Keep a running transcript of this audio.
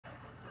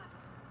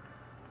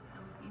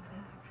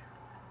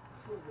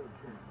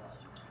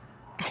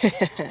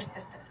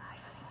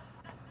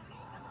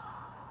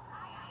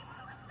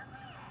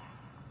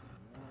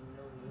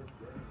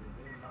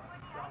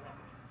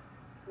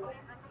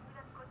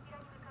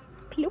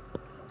Ploop.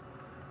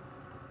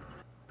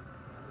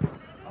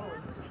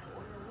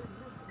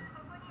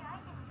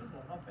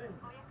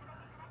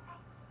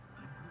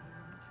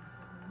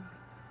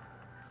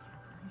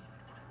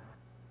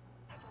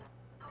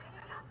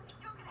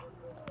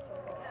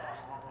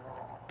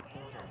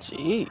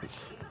 Jeez.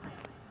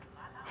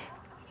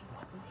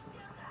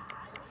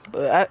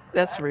 But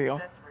that's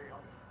real.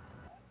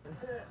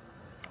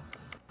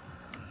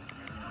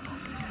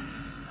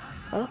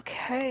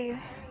 Okay,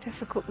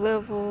 difficult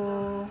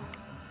level.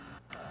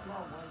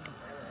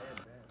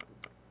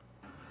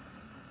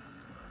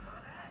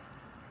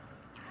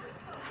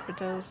 For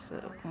those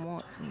that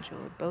want to enjoy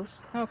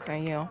both.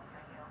 Okay, yeah.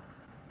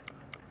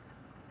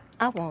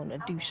 I want to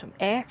do some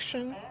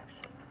action.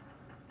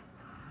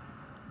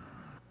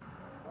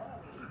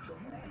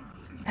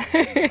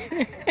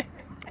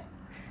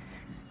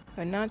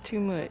 But not too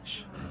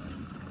much.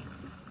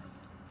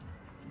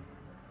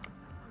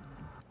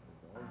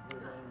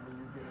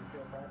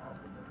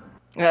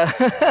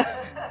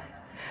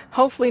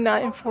 Hopefully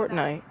not in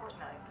Fortnite.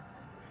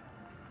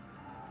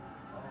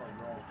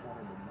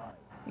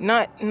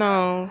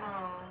 No.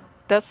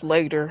 That's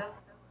later.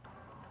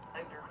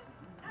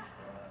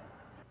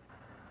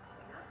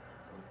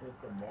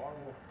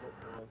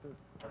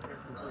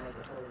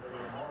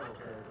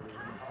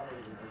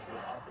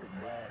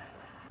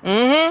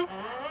 Mm-hmm.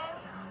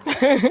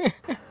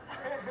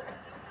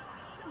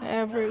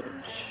 Average.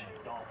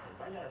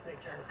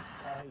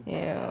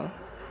 Yeah.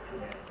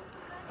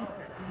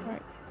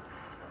 Right.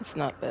 It's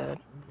not bad.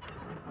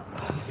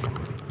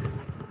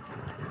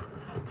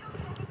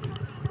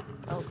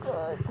 Oh,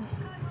 God.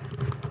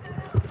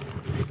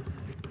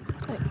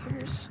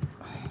 Here's...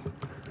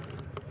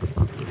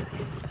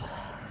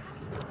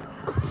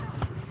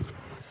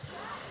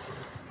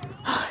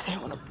 I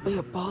didn't want to be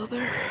a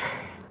bother.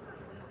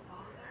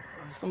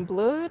 Some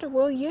blood?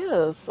 Well,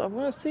 yes. I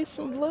want to see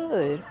some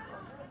blood.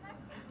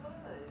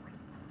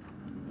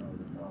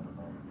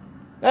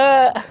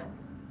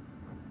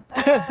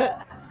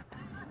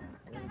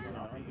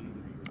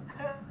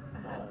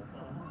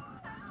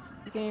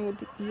 Game with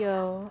the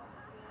EO.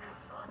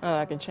 Oh,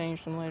 I can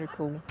change them later.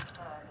 Cool.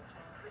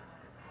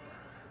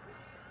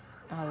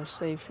 Auto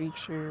save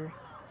feature.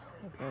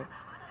 Okay.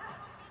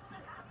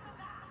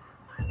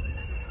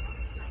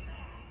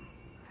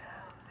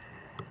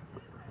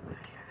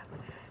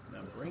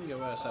 Now bring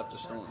your ass up the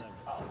storm.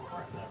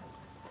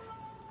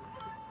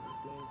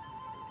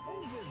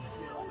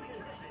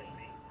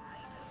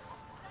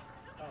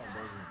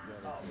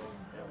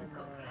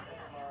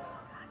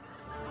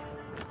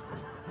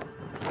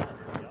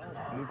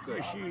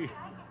 Mukashi,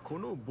 こ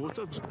の菩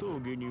薩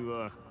峠に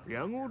は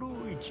矢五郎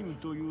一味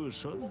という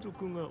山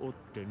賊がおっ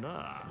て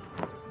な。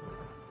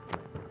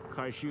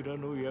頭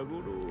の矢五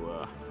郎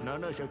は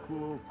7尺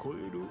を超え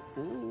る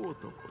大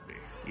男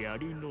で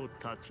槍の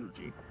達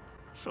人。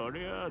そ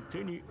りゃあ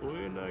手に負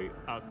えない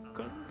圧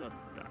巻だっ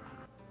た。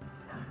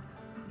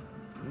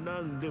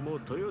何でも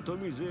豊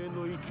臣勢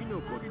の生き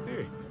残り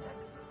で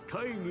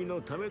大義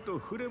のためと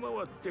触れ回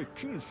って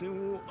金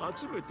銭を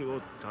集めてお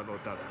ったの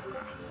だと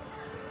か。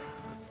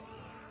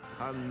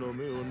藩の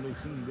目を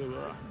盗んで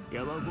は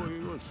山越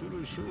えをす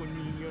る商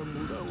人や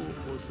村を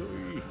襲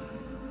い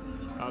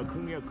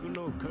悪逆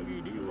の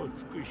限りを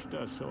尽くし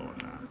たそう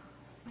な。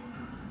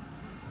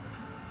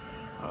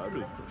あ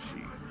る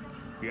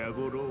年矢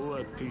五郎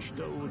は手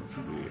下を連れ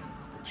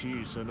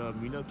小さな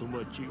港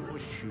町を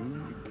襲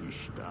撃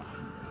した。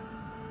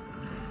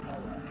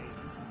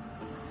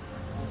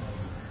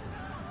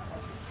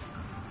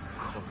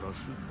殺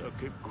すだ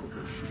け殺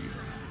し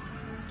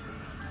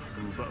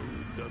奪う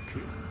だけ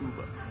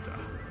奪った。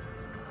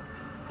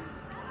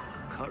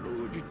かろ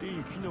うじて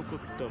生き残っ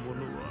た者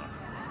は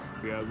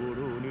矢五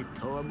郎に戯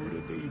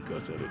れで生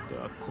かされ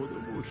た子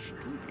供一人。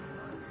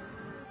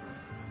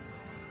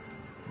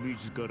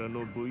自ら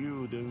の武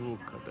勇伝を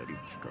語り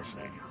聞かせ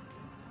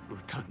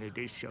宴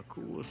で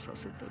釈放さ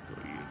せたと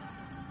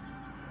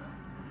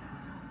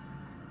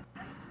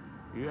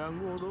いう。矢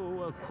五郎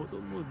は子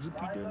供好き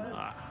で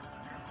な。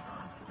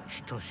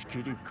ひとし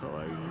きり可愛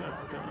がっ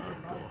た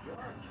後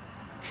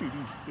切り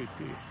捨てて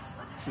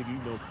次の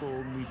子を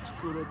見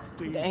繕っ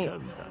ていたん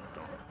だ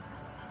と。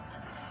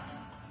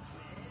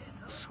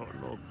その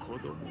子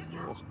供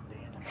も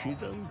悲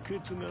惨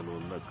決画の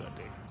中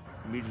で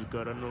自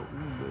らの運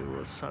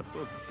命を悟っ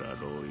た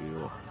ろう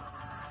よ。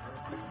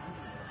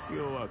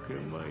夜明け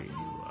前に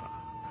は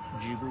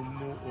自分も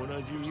同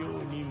じよう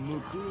に無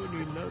垢に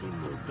なる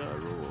のだろ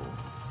う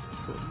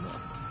と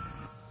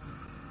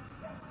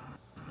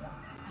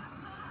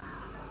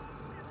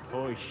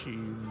な。おしま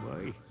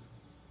い。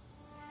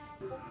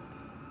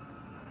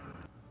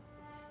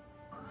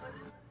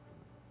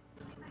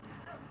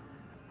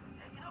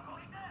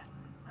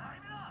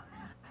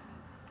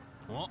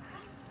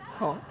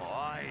お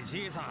い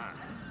じいさん、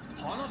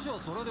話は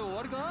それで終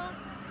わりか？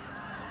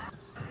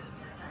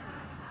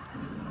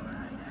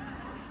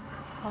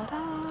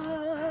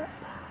 Ta-da!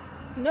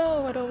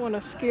 No, I don't want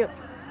to skip.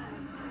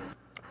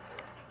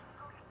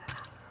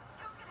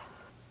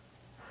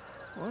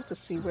 I want to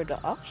see where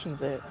the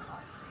options at.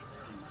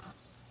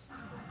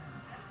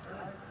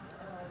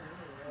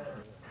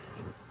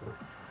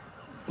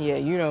 Yeah,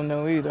 you don't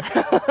know either.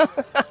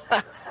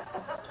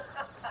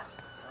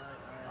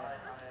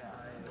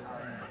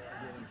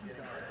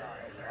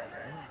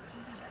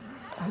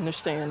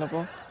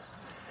 Understandable.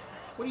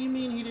 What do you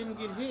mean he didn't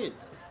get hit?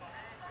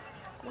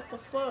 What the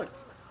fuck?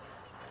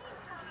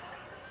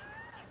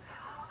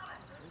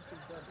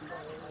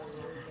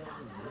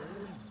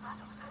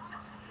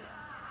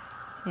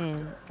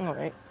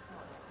 Alright.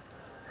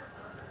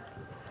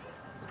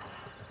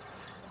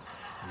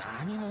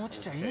 何も落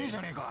ちちゃいねえじ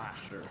ゃねえか。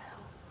 Sure.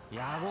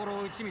 矢五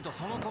郎一味と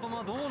その子供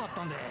はどうなっ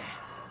たんで。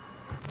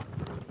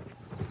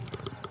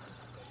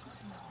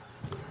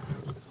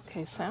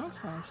 Okay, sounds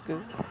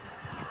good.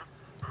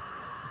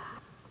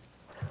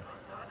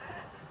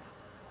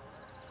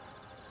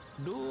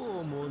 ど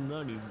うも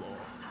何も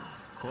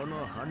こ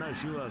の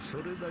話はそ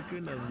れだ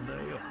けなんだ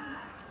よ。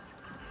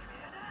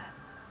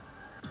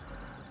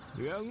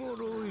矢五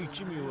郎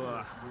一味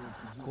は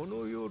こ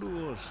の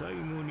夜を最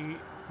後に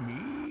み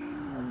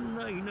ん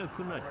ないな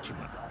くなっち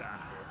まった。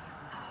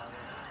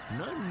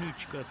何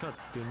日か経っ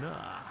て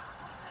な、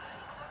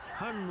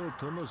藩の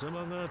殿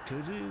様が手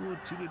勢を連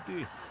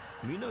れて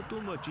港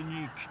町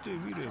に来て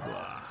みれ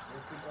ば、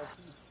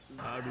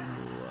ある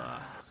の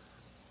は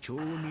町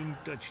人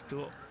たち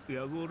と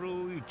矢五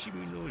郎一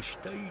味の死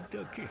体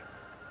だけ。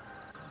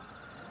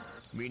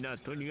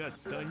港にあっ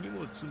た荷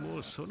物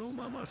もその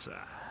ままさ。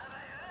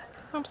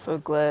 I'm so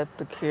glad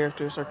the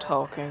characters are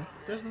talking.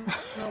 There's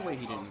no way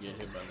he didn't get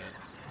hit by that.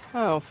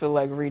 I don't feel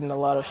like reading a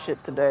lot of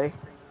shit today.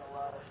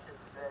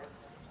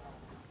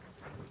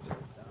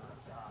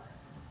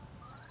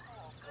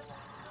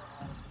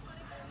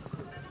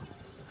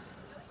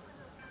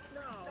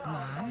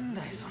 なん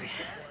だいそれ。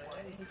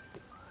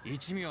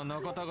一味は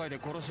仲違いで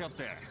殺し合っ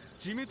て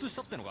自滅し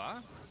たっての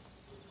か。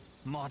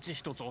町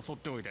一つ襲っ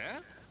ておいて。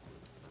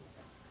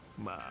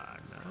まあ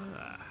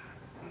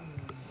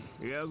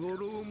な、矢五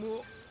郎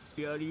も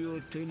槍を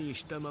手に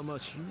したまま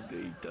死ん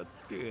でいたっ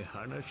て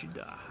話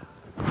だ。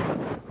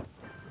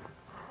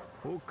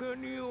他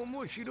に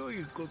面白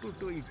いこと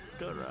と言っ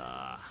た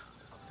ら、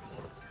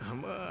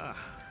まあ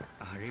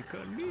あれか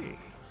ね。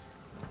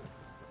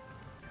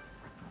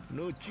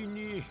後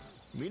に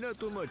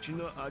港町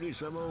のあり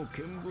さまを見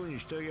聞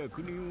した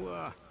役人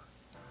は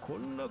こ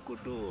んなこ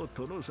とを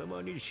殿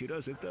様に知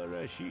らせた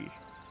らしい。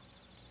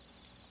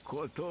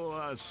こと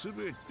はす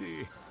べ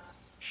て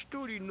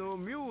一人の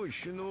名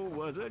手の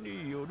技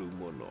による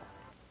もの。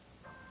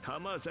た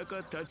まさか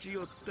立ち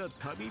寄った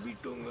旅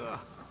人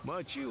が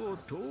町を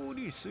通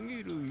り過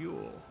ぎるよ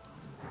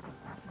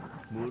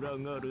う、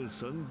群がる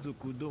山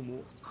賊ど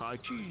も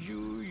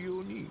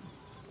84人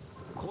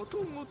こと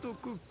ごと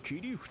く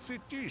切り伏せ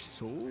て候。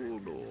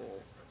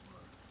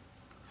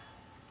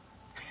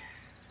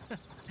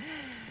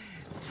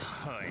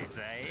そいつ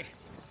はい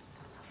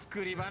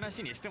作り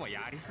話にしても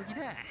やりすぎ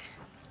だ。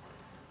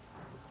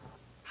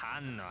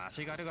藩の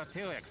足軽が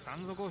手を焼く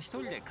山賊を一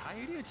人で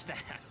返り討ちだ。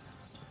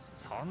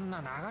そんな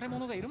流れ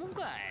者がいるもん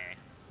か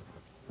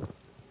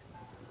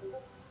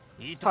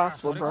い。いたら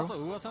それこそ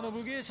噂の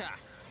武芸者、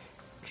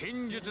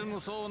剣術無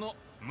双の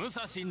武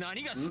蔵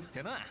何が知っ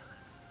てな。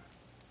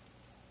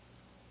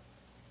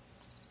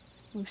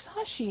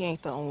Musashi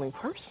ain't the only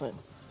person.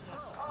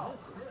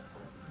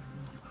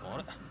 あ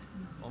れ、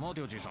待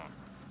てよじいさん。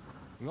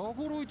矢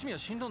五郎一味は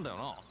死んだんだ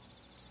よ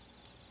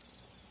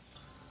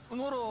な。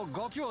なら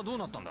ガキはどう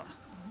なったんだ。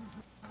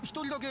一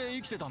人だけ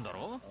生きてたんだ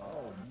ろ。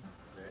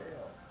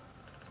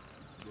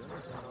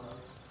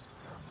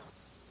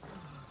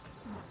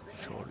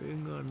それ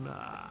が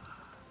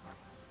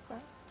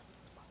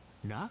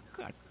な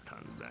かった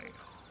んだよ。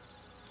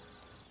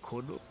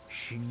この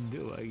死んで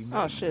はいないん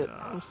だ。 Oh shit,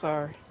 I'm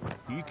sorry.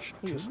 生き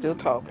て He was still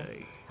talking. な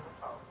い。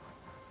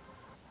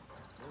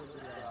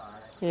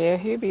 Yeah,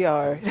 he'll be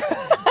alright.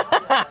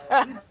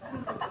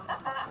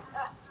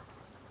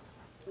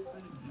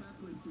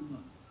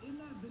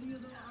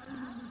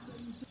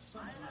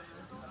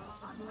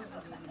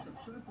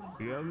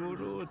 矢五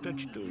郎た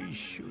ちと一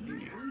緒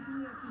に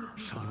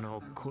そ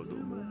の子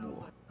供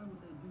も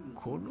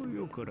この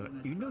世から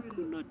いな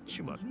くなっ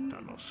ちまっ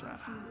たのさ。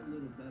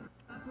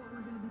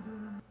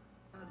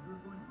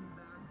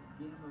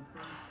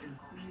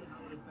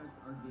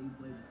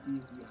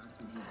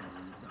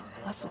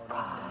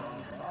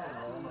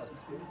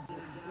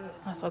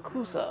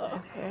Asakusa,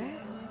 okay.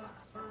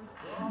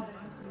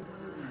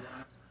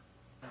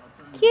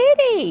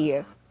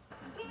 Kitty!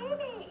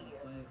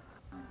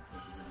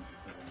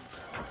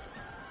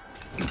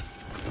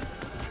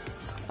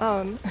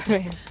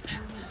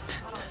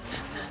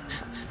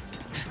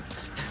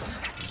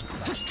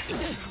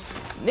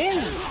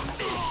 Man.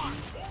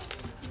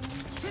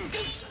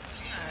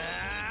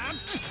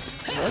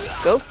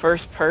 Let's go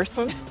first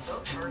person.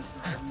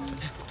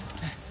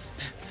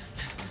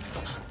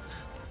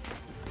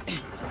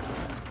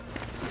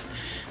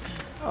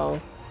 Oh,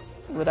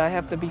 would I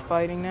have to be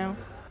fighting now?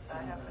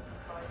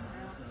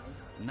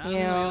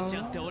 Yeah.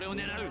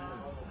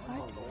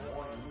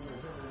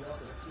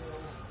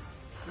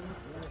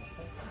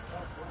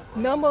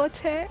 No more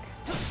attack.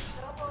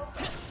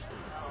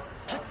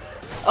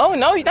 Oh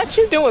no, not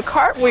you doing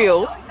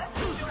cartwheels.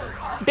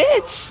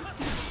 Bitch.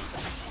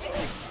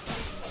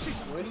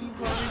 What are you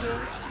playing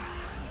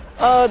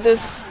there?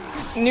 This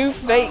new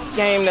Fate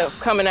game that's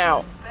coming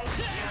out.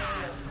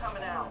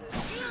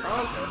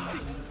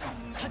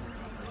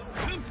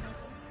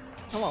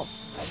 Come on.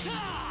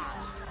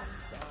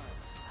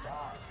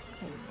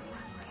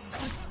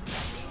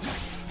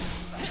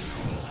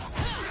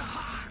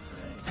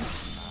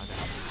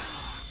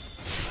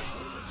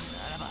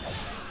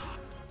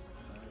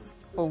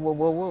 Whoa, whoa,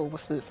 whoa, whoa,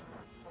 what's this?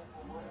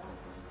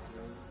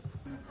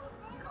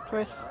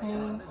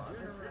 Pressing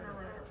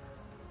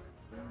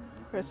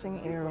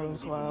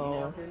arrows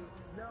while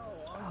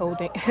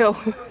holding L.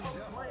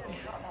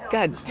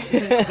 God.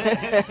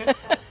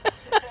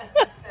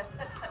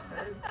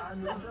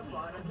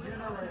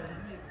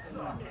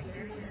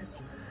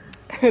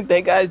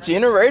 They got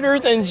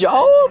generators and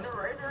jaws?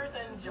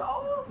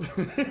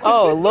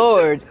 Oh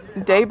Lord.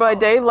 Day by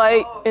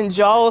Daylight and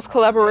Jaws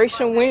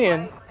collaboration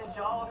win.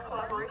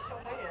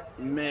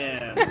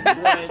 Man,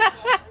 what?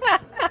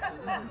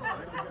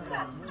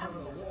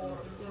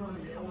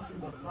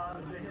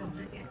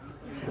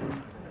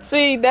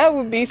 See, that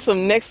would be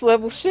some next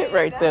level shit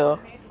right there.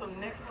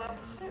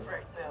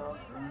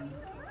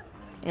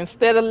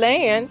 Instead of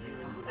land.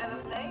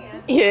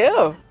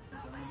 Yeah.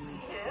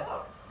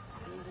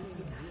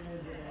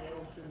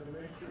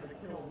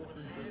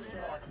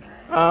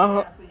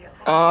 Uh-huh.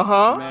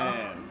 Uh-huh.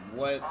 Man,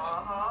 what?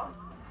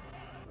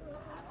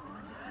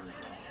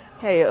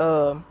 Hey,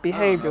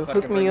 behavior,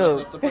 hook me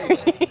up.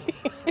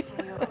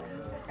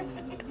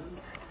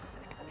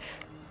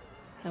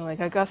 And like,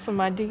 I got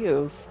some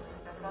ideas.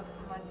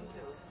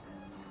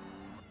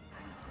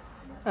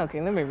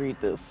 Okay, let me read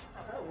this.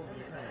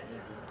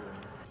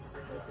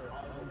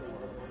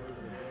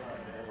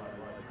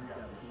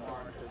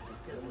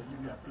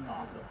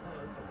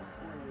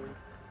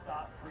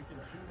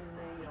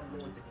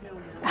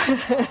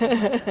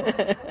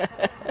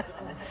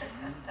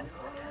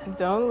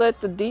 Don't let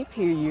the deep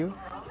hear you.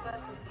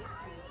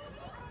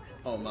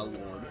 Oh my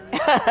lord.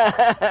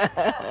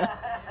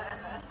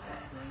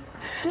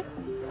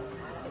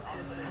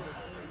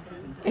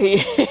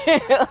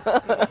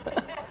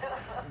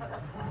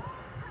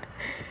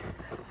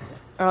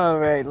 All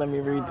right, let me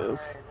read this.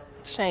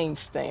 Change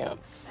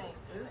stance.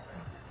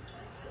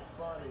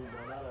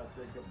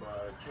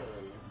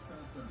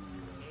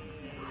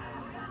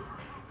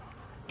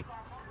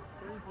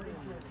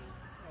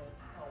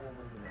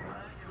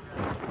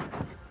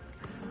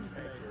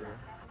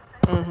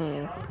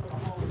 Mhm.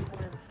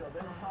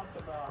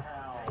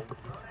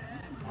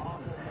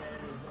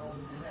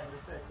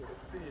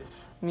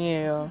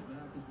 Yeah.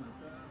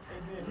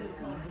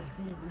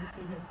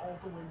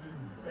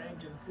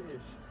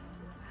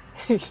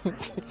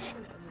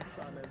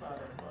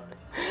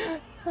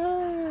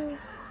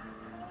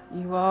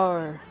 You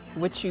are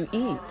what you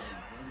eat.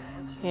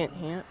 Hint,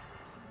 hint.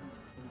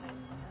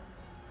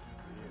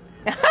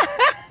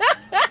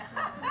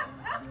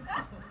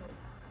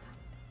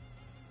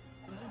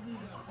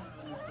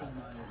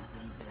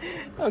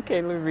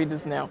 Okay, let me read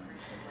this now.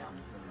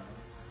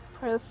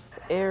 Press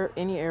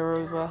any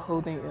arrows while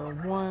holding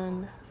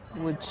L1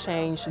 would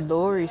change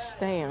Lori's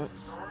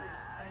stance,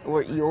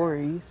 or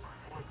Iori's.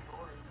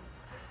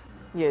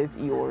 Yeah, it's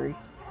Iori.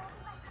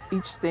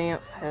 Each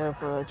stance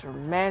has a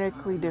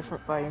dramatically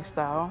different fighting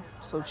style,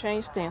 so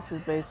change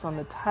stances based on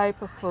the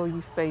type of foe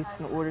you face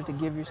in order to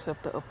give yourself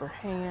the upper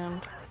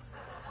hand.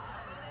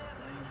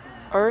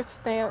 Earth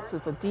stance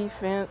is a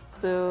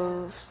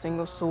defensive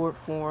single sword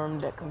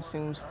form that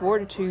consumes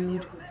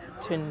fortitude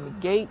to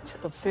negate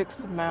a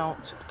fixed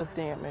amount of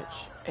damage.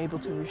 Able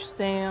to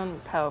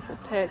withstand powerful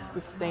attacks,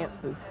 this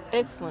stance is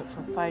excellent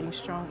for fighting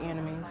strong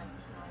enemies.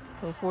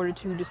 When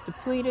fortitude is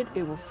depleted,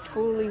 it will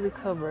fully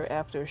recover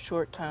after a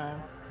short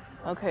time.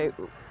 Okay,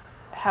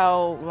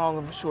 how long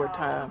of a short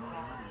time?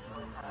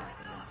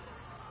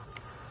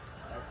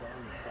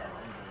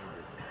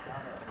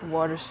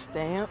 Water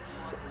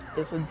stance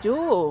is a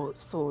dual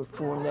sword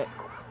form that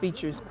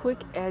features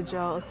quick,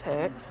 agile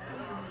attacks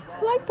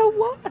like the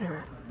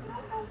water.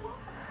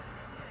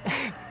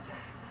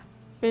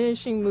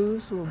 Finishing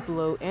moves will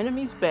blow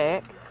enemies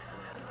back.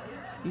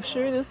 You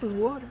sure this is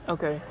water?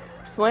 Okay.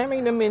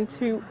 Slamming them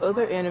into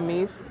other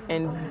enemies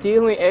and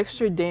dealing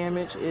extra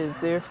damage is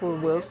therefore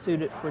well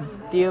suited for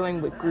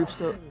dealing with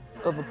groups of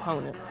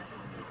opponents.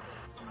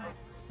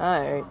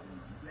 Alright.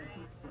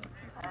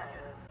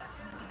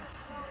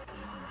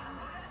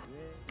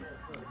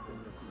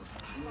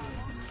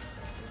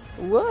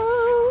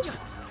 Whoa!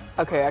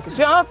 Okay, I can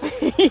jump.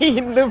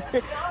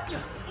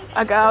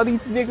 I got all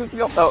these niggas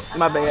going. Oh,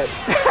 my bad.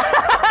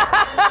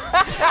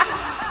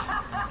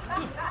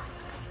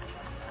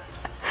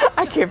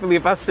 I can't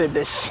believe I said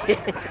this shit.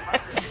 Stop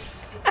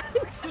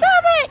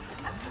it!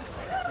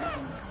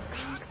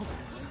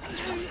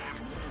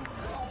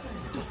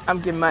 I'm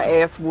getting my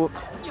ass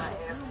whooped.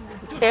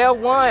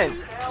 L1.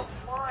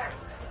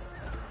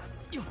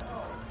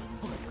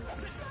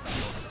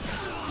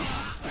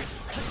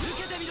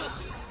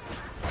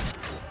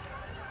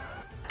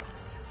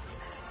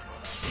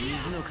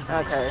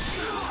 Okay.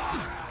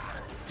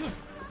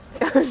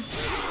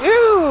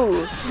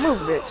 Ew!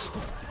 Move, bitch.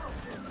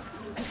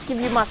 Give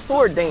you my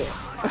sword dance.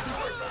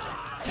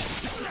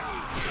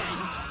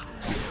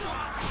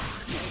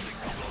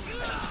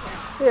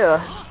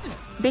 Yeah.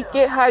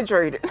 Get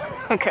hydrated.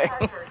 Okay.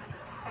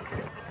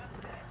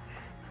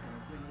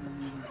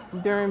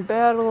 During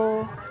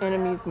battle,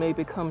 enemies may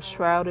become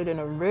shrouded in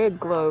a red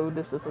glow.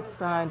 This is a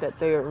sign that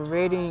they are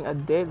readying a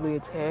deadly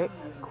attack.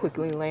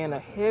 Quickly land a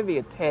heavy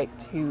attack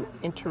to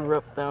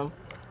interrupt them.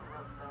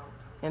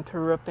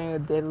 Interrupting a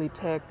deadly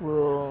attack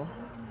will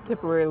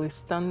temporarily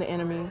stun the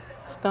enemy.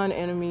 Stun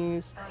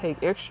enemies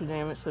take extra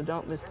damage, so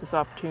don't miss this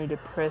opportunity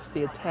to press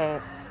the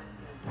attack.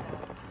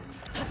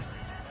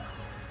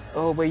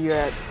 Oh, where you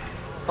at?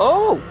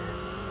 Oh!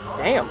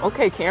 Damn,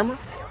 okay, camera.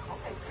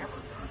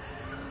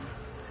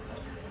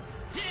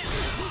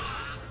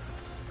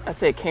 I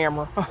said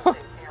camera.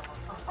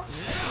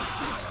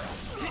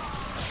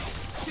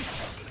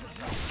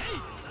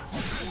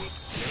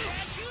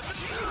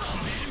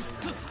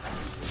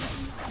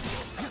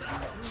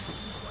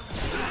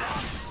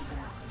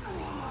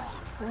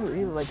 Oh,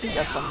 he like he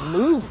got some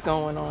moves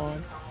going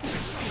on.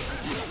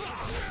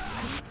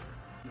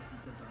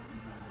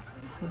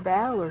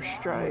 Valor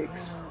strikes.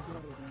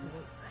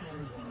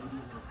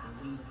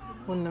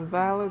 When the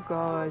Valor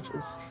gauge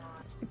is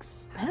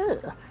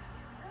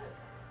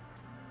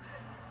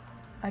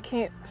I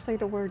can't say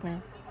the word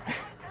now.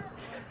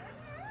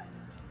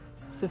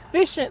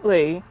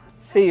 Sufficiently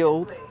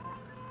filled,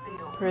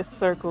 press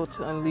circle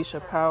to unleash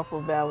a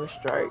powerful Valor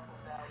strike.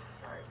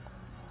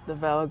 The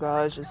Valor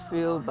gauge is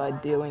filled by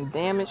dealing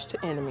damage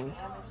to enemies.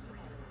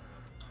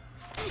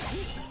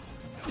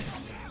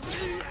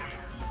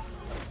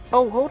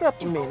 Oh, hold up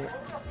a minute.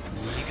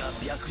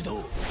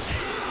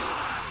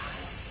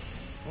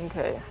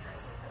 Okay.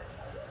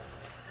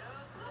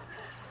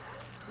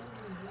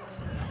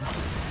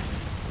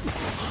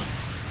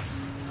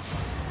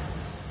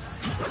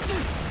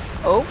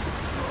 Oh.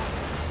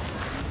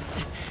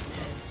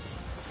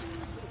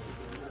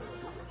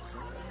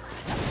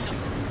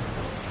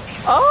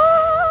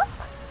 Oh!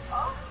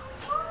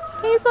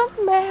 He's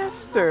a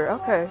master.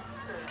 Okay.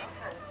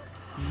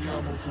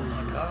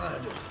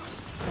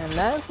 And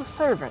that is a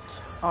servant,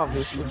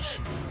 obviously.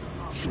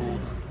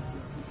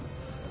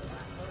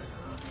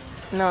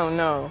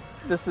 No.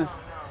 This is...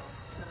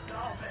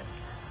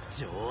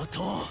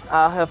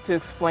 I'll have to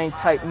explain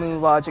Type Moon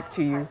logic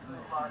to you.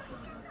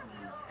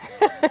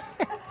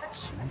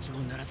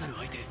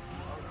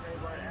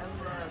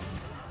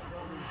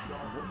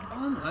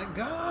 Oh my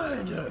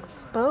god!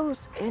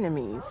 Exposed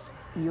enemies.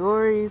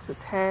 Yori's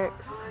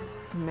attacks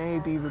may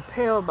be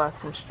repelled by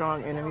some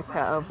strong enemies.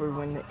 However,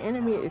 when the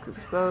enemy is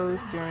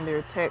exposed during their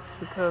attack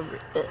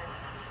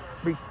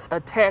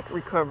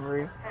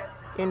recovery,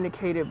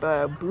 indicated by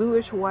a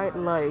bluish-white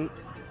light,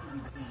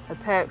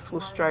 attacks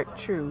will strike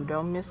true.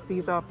 Don't miss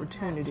these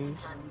opportunities.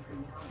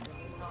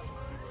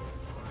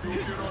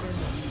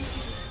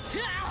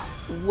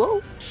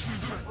 Whoa!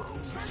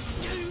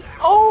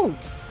 Oh!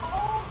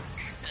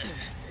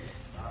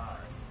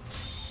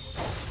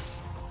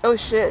 Oh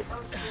shit.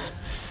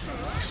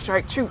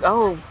 Strike true.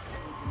 Oh,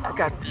 I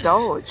got the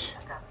dodge.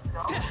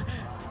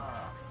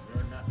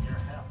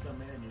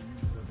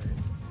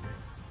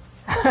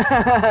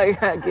 I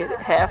gotta get it,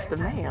 half the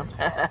man.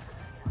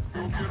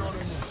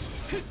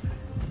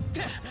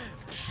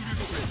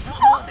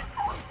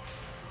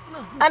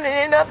 I didn't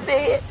end up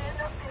dead.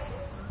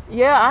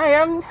 Yeah,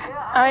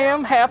 I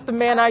am half the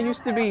man I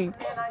used to be.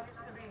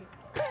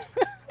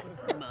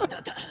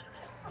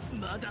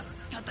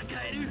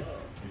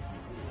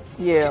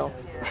 Yeah.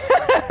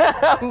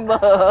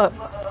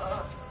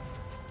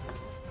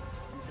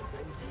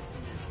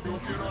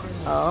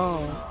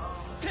 Oh.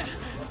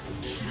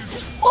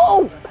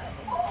 Oh!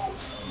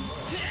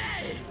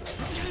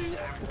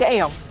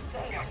 Damn.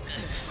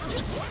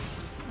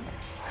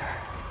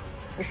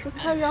 Is this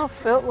how y'all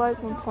felt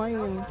like when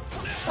playing?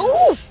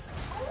 Ooh!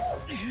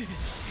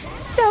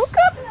 Stoke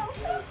up!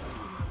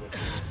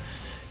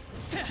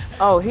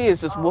 Oh, he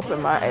is just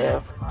whooping my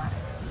ass.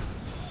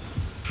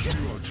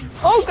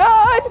 Oh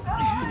God!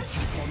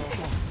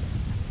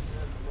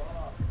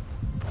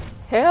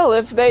 Hell,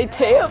 if they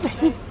tell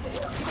me.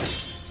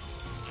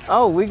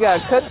 Oh, we got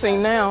a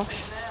cutscene now.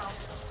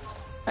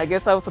 I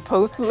guess I was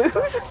supposed to lose.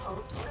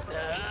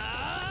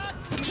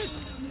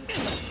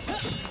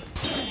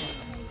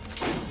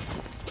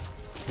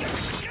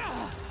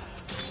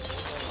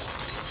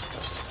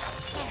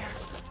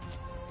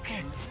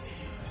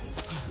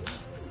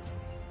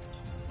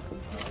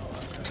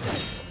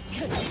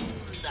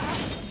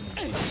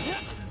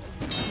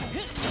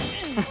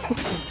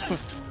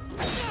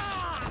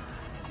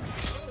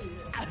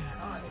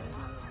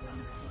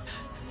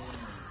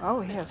 Oh,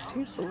 he has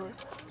two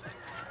swords.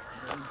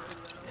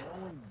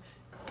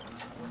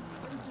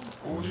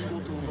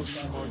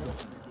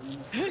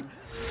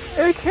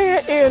 It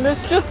can't end,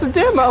 it's just a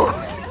demo.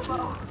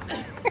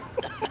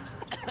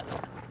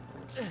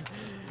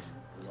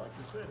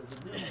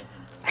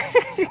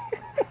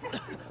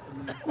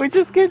 We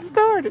just getting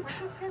started.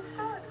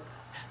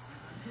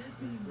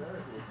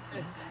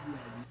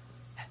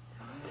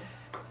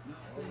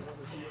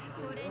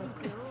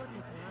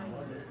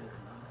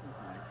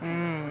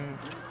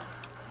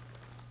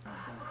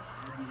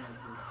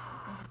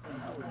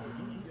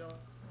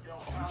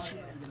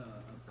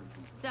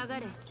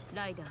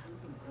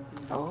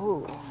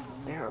 Oh,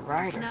 they're a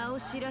writer. 名を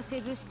知らせ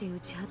ずして打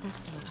ち果た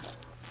す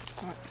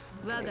わ。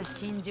我が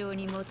心情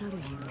にもとるよ。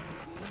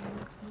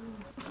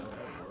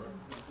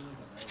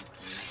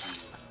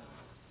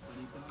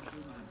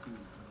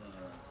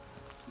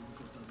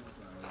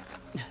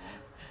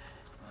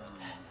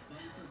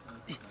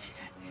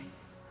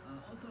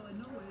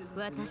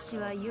私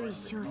は唯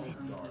小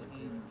説。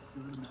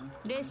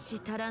烈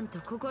士足らんと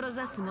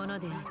志すもの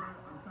である。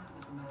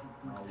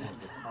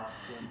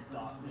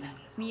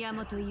宮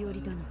本伊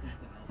織殿。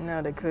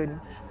 No, they couldn't.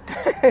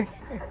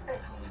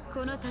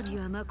 この度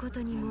は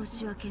誠に申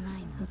し訳ない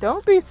な。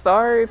 Don't be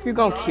sorry if you're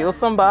gonna kill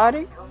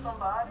somebody.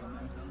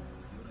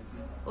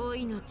 お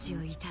命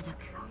をいただ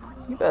く。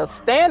 You better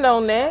stand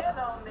on that.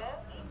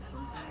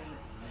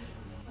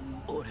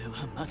 俺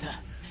はま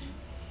だ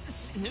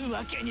死ぬ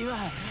わけにはい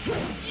かない。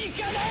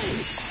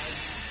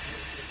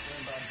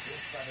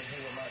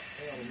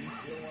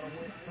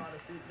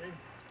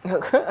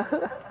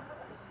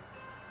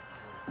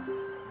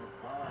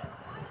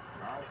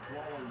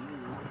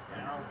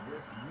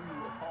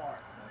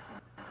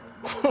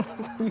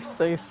 You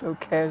say so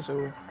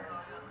casual.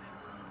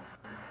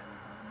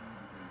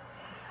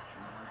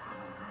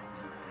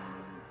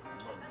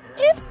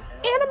 It's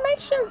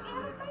animation.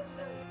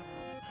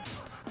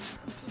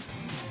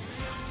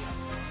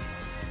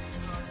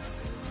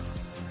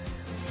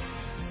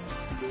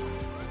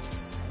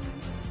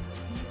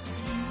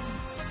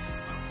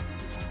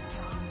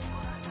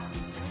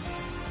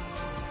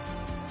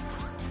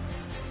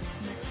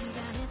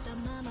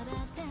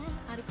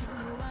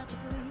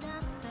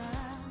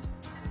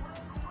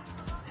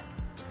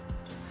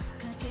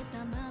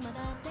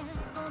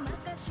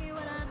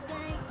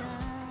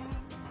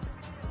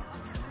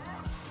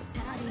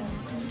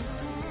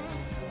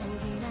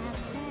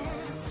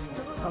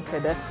 Okay,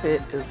 that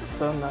fit is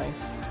so nice.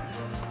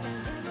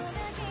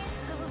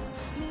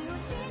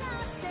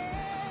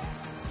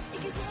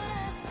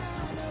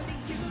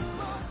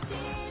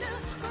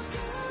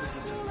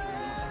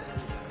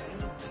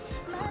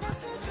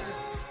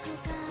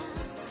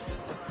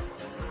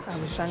 I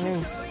wish I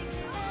knew.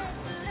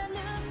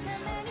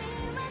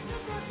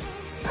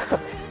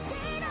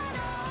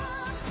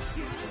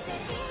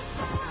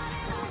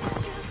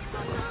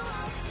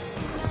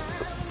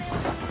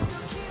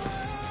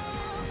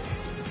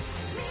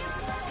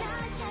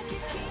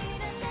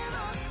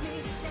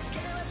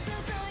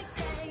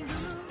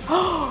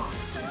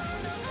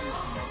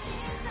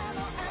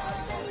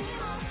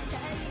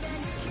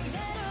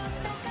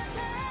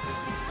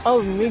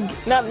 Oh, me,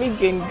 not me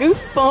getting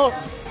goosebumps.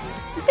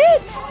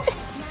 Bitch.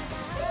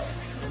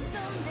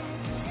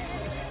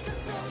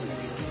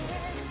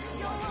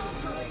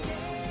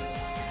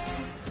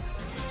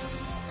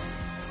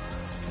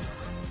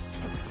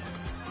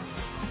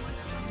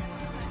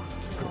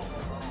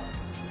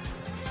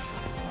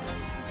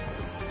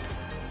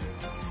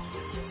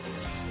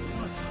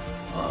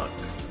 Fuck.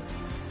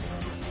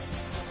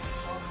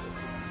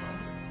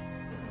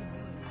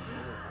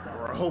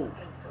 Bro.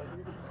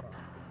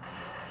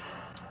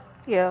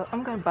 Yeah,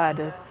 I'm gonna buy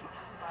this.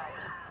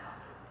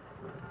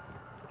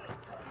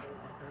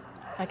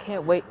 I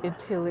can't wait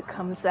until it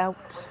comes out.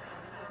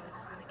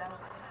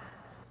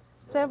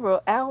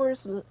 Several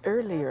hours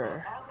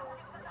earlier.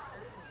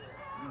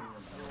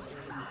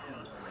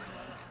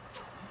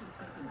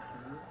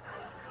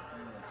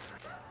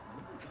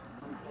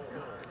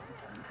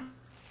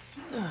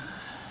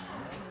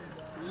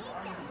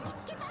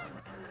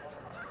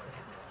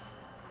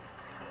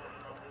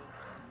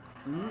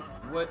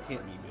 What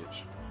hit me,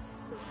 bitch?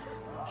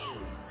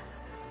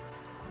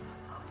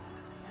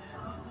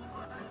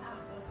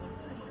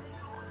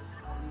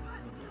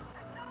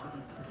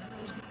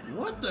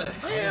 What the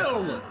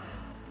hell?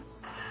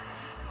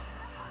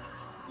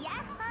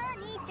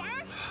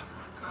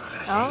 God,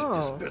 I hate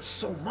this bitch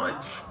so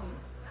much.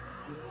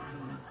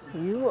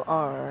 You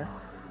are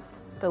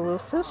the little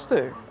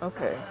sister.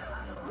 Okay.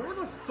 Where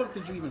the fuck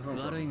did you even come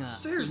from?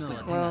 Seriously,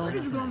 Well, where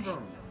did you come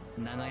from?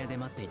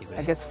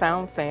 I guess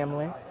found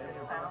family.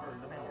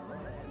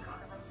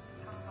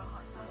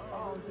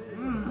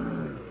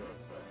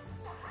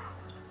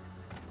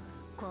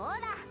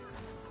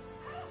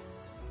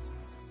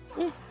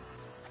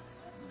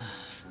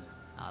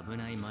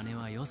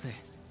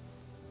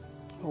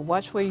 Well,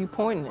 watch where you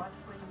pointing it.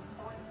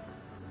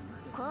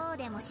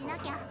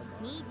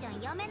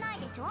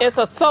 It's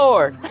a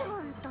sword.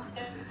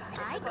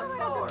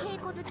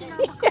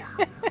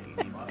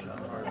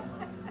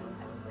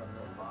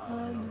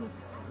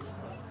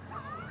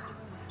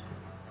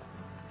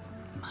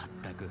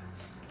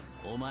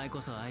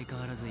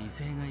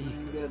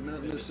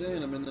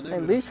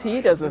 At least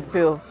he doesn't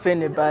feel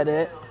offended by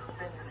that.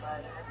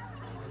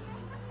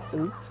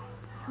 Oops.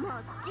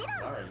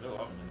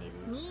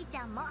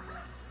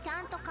 ち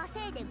ゃんと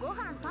稼いでご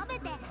飯食べ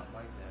て。 I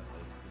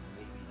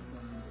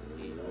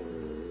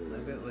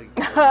bet like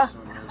some has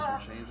some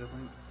change, I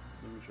think.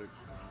 Let me check.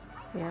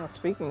 Yeah,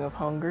 speaking of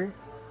hungry.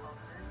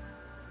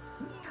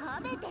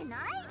 食べてない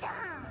じゃ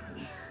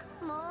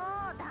ん。も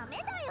うダメ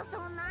だよ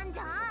そんなんじ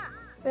ゃ。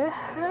 It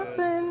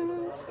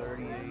happens.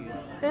 38.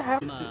 It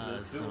happens. ま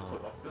あその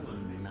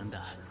なん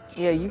だ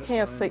Yeah, you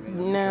can't say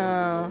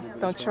no.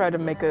 Don't try to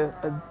make a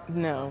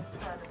no.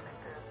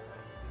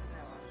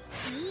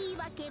 言い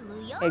訳無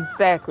用。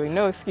 Exactly.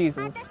 No excuses.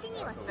 私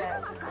にはすぐ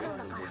わかるん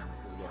だから。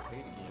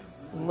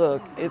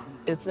 Look,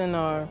 it's in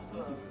our.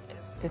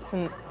 It's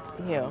in.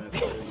 Yeah.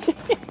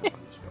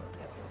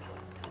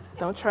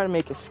 Don't try to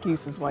make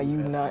excuses while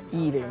you're not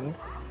eating.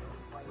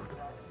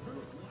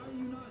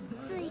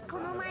 ついこ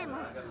の前も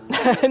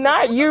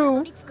Not you.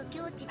 乗りつく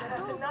境地が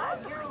どうこう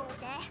とか言っ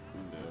て。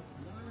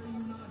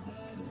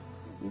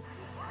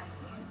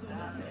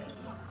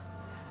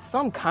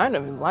 Some kind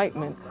of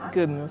enlightenment.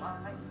 Goodness.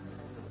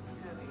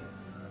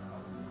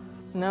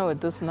 No, it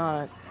does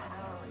not.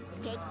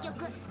 結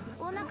局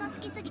お腹空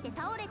きすぎて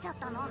倒れちゃっ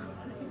たの。も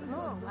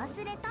う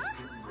忘れた？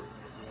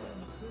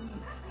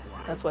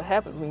 That's what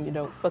happens when you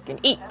don't fucking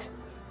eat.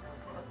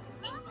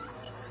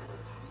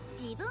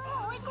 自分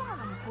を追い込む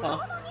のもほど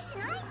ほどにし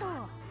ないと。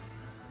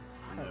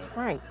 That's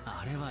right.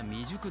 あれは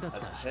未熟だった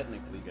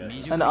Technically, guys.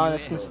 未熟 An ゆ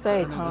honest え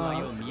mistake, 俺の場合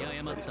huh? を見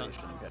誤った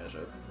PlayStation and cash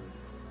up.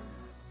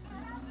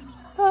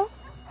 Oh.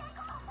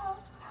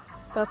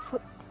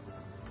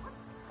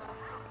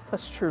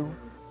 That's true.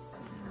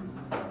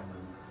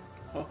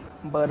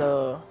 But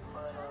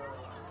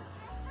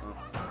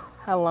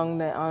how long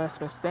that honest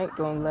mistake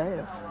gonna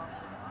last?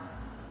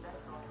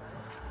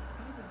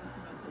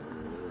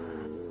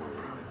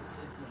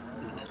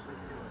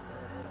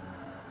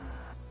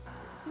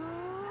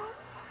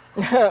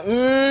 I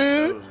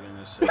was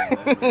gonna say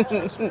that makes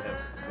sense. We have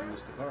to bring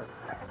this to car.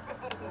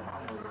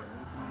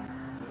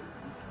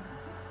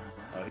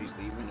 Oh, he's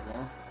leaving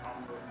tomorrow?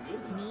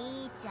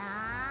 兄ちゃ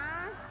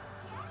ん。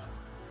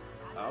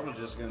 I was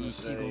just gonna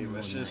say,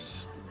 let's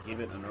just give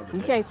it another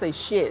You day. can't say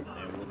shit.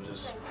 And we'll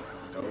just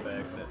go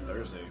back that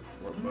Thursday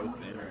for both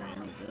dinner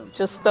and the gym.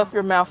 Just stuff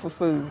your mouth with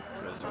food.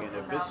 Because again,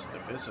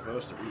 if it's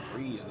supposed to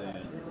refreeze, then I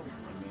mean,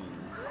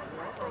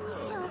 本当にし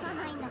ょうが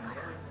ないんだか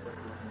ら。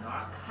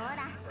ほ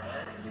ら。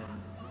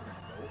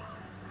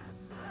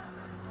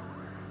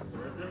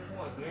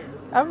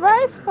 A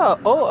rice bowl.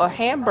 Oh, a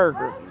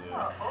hamburger.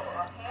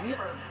 get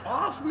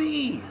off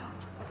me!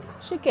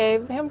 She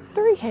gave him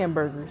 3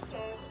 hamburgers.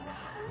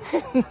 ど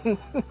う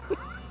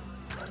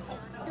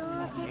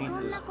せこ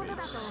んなこと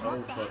だと So 思っ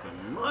て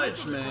fucking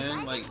much,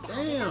 man. Like,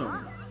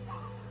 damn.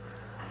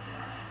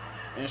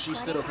 And she's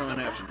still coming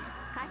after me.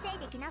 稼い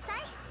できなさい。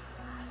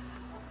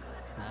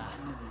あ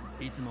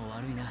あいつも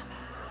悪いな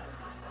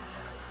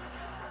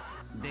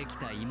でき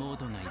た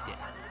妹がいて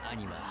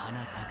兄は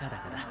鼻高々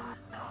だ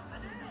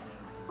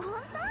本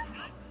当？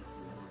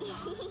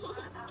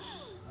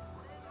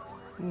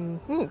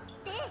 Mm-hmm. っ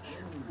て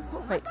ご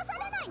まかされ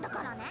ないんだ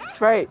からね。 That's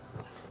right.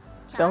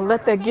 ちゃん Don't と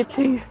let that 稼い get で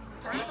to you.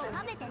 ちゃんと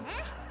食べてね。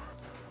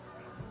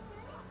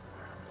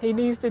 He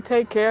needs to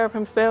take care of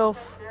himself.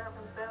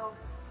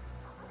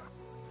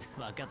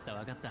 分かった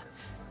分かった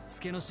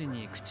助之進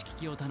に口利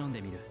きを頼ん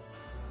でみる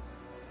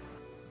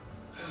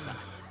さあ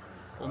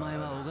お前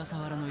は小笠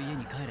原の家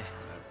に帰れ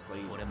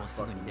Play 俺も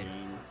すぐに fucking 出る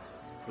game.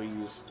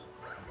 Please.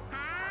 は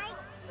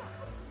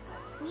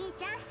ーい。兄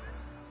ちゃん、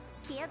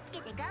気をつ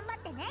けて頑張っ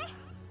てね。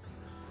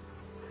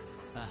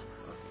あ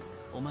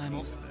お前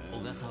も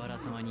小笠原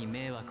様に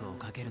迷惑を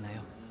かけるな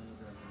よ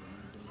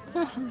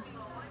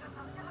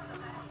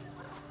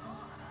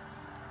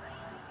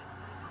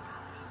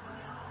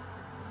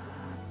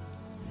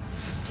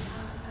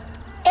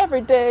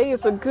Every day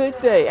is a good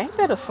day. Ain't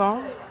that a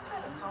song?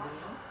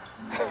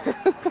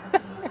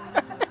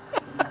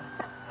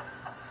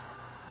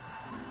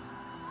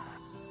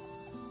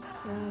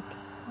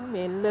 Let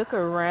me look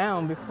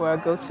around before I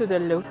go to the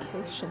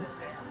location.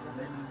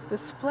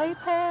 Display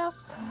path?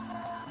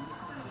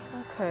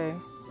 Okay.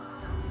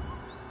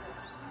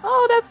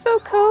 Oh, that's so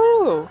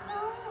cool.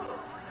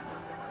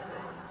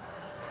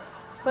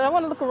 But I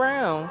want to look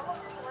around.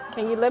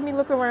 Can you let me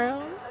look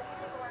around?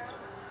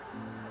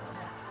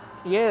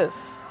 Yes.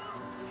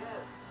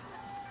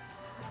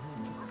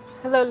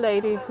 Hello,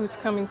 lady who's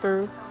coming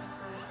through.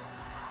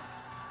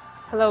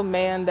 Hello,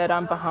 man that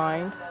I'm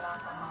behind.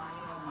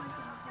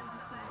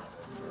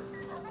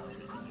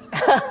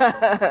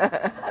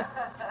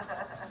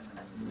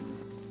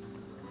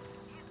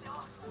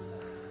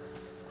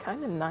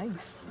 Kind of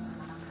nice.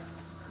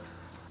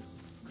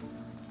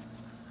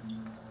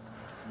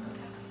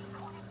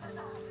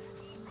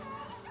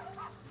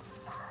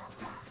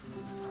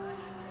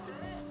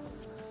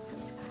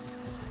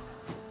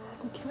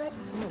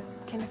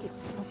 Can I get?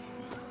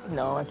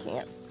 No, I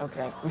can't.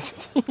 Okay.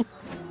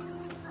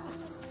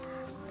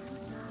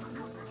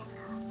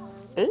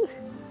 Ooh.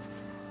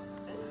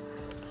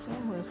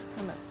 Camera's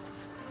kind of.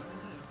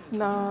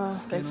 Nah.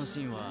 助之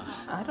進は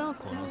I don't.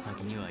 この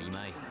先にはい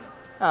まい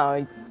Oh,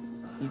 you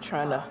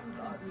trying to?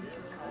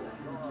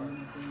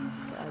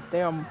 God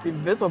Damn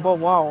invisible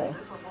wall.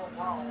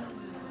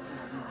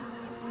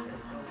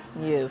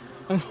 Yes.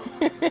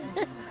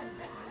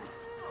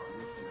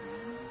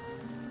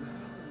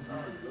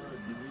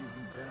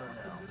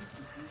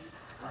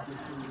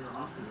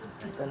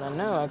 Then I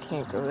know I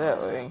can't go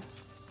that way.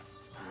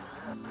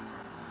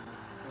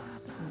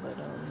 But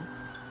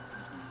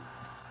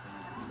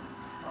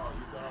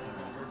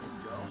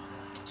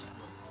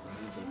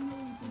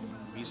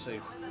Be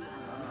safe.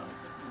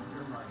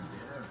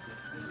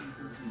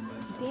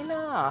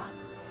 Dina!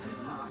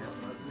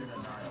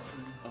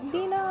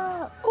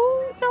 Dina!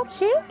 Ooh, no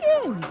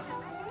chicken!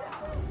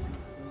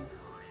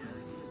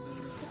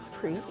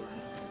 Pretty.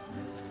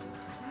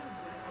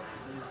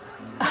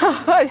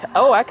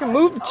 Oh, I can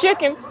move the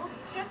chickens.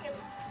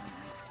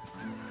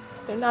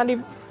 They're not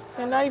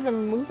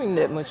even moving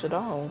that much at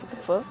all. What the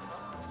fuck?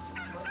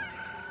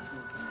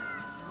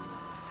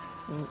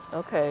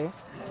 Okay.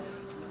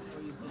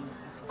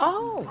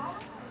 Oh!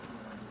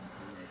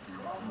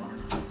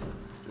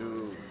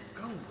 Dude,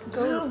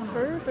 Go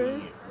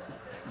further.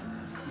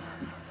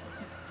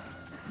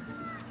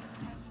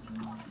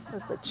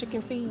 That's the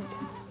chicken feed.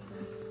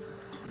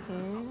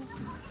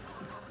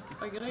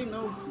 like it ain't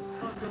no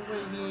fucking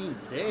way he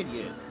ain't dead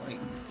yet. Like,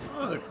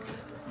 fuck.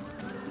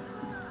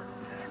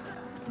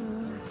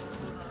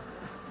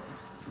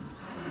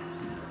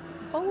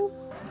 Oh,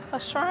 a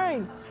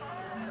shrine.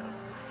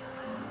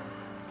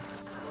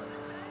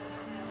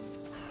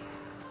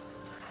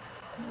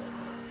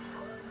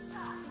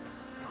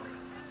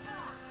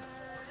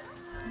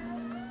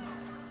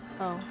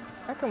 Oh,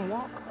 I can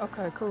walk.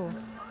 Okay, cool.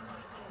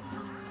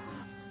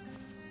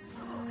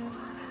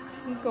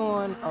 He's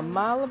going a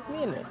mile a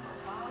minute.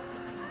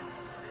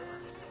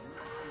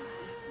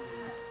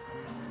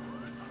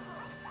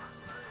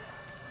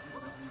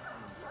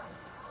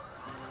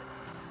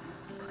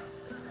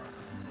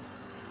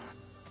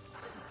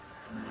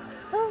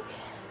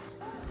 Okay.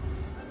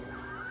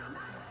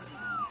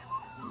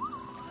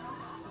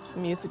 This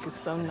music is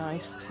so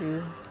nice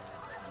too.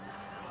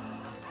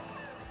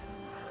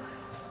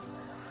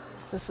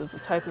 This is the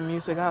type of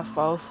music I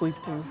fall asleep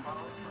to.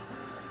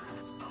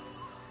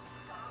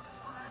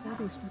 What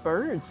are these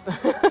birds?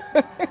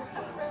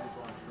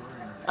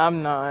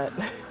 I'm not.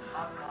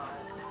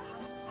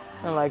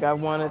 Like, I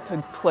wanted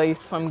to play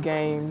some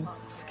games,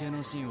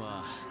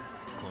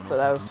 but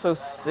I was so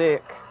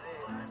sick.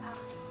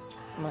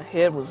 My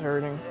head was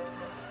hurting.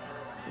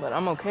 But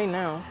I'm okay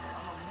now.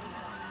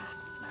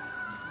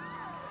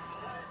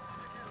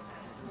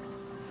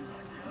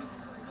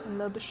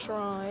 Another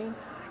shrine.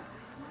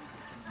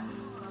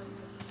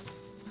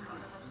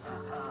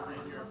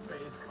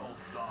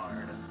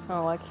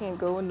 Oh, I can't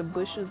go in the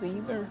bushes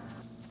either.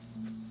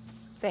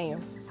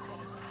 Damn.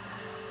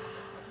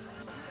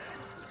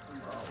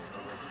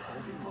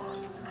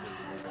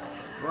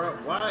 Bro,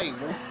 why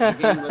won't the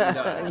game let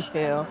me die?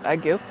 Yeah, I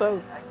guess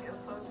so.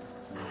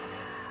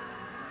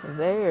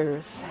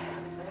 There's.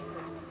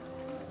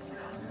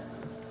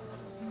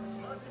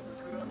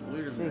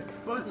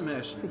 Weird button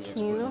mashing.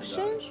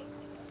 Nourishment?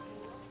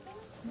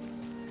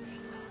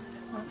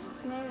 What's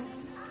his name?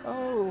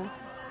 Oh.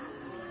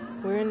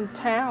 We're in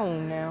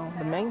town now,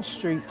 the main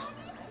street.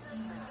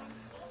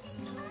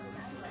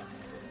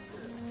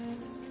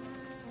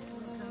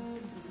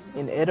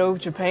 In Edo,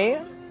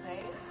 Japan?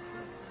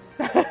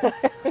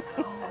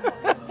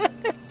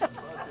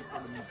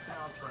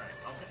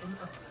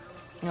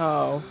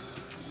 Oh.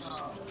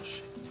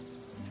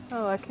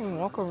 Oh, I can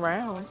walk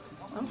around.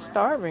 I'm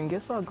starving.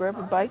 Guess I'll grab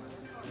a bite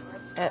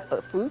at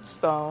a food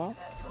stall.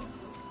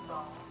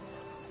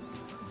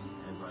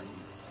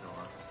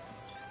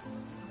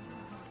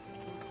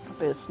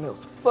 I bet it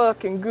smells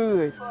fucking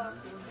good.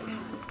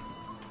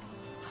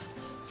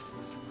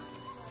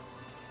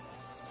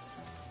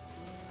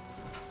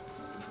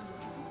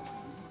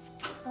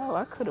 Oh,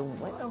 I could have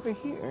went over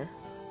here.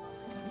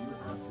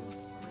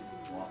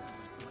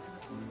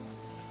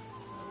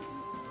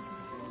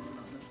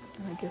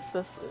 I guess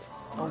that's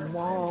a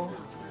wall.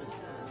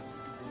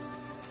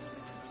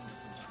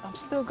 I'm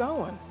still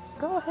going.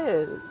 Go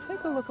ahead,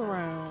 take a look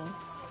around.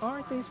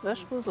 Aren't these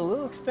vegetables a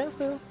little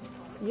expensive?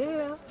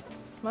 Yeah,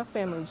 my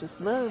family just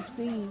loves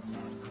these.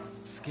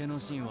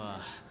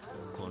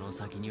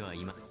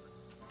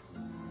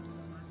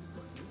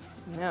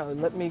 Now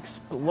let me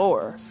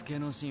explore.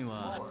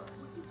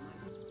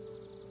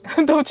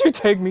 Don't you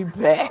take me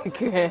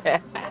back.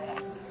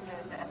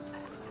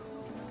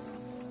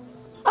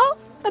 Oh,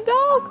 a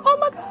dog! Oh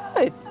my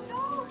god!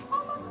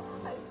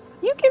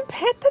 You can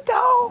pet the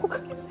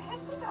dog!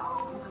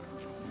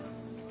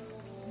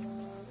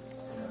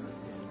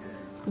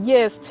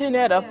 Yes, 10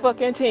 out of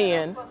fucking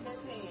 10.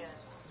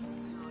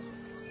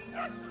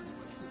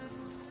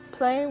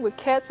 Playing with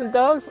cats and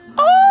dogs.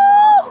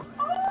 Oh!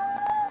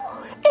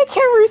 It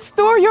can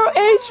restore your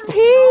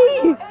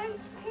HP!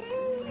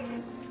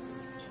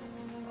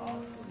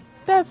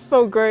 That's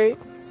so great.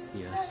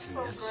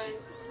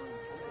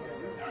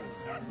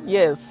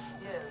 Yes.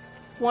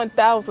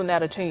 1,000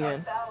 out of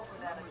 10. Oh,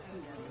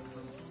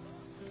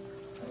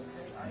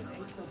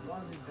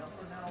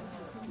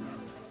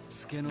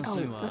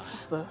 this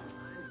is the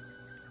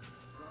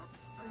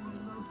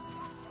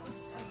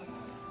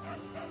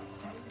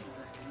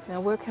Now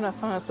where can I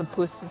find some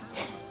pussy?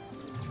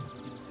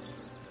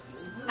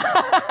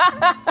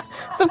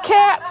 Some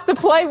cats to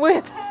play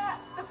with.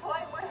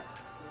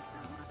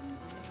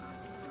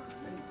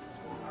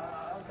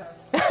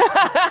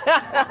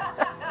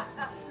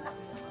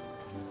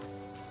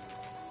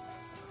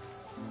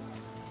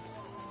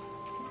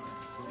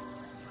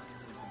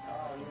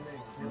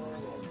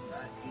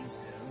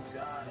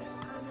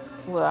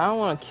 Well, I don't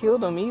want to kill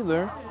them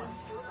either.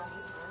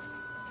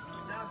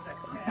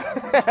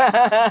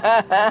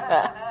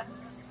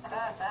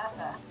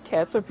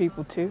 Cats are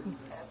people too.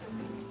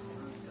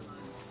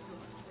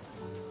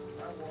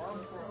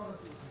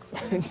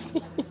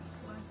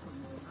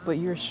 But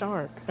you're a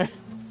shark.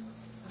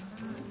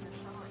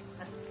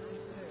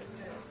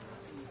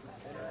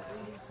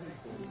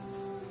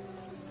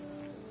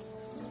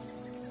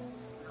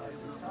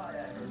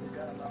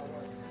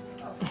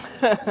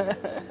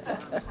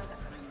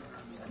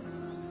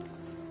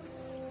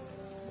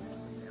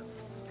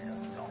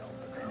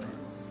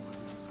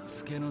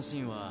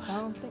 I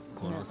don't think.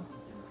 No.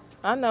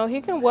 I know he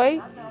can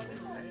wait.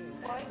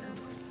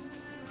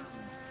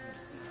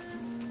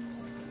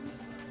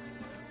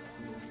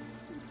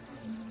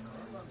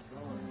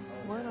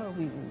 What are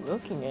we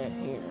looking at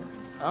here?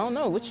 I don't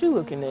know. What you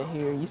looking at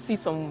here? You see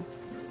some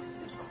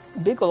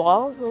big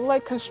logs? Look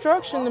like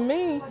construction to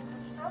me.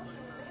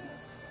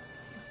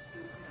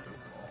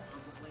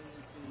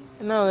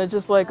 No, they're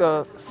just like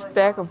a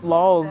stack of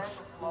logs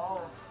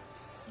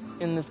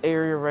in this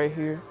area right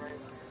here.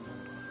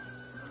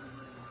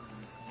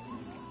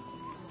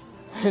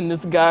 And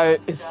this guy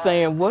is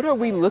saying, what are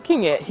we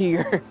looking at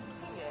here?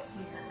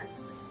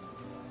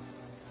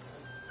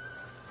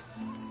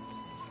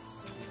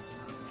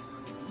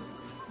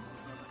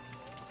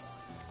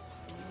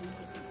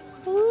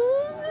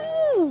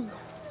 Ooh.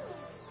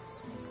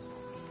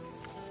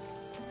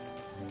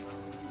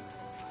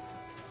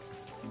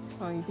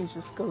 Oh, you can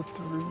just go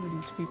through what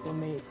these people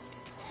make.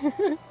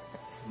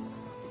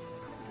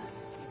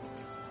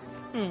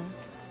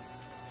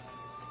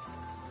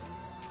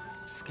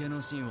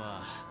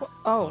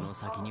 Oh,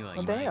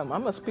 well, damn, I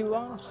must be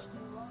lost.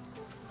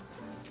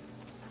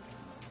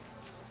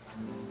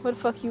 Where the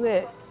fuck you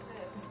at?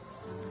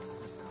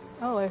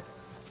 Oh,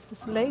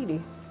 this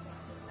lady.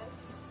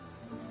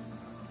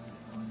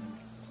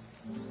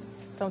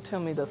 Don't tell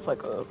me that's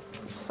like a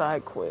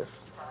side quest.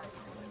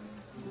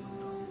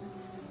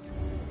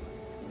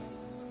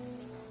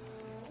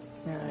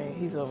 Alright,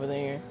 he's over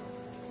there.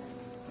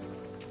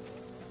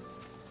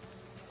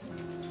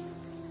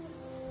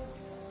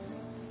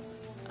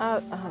 I'll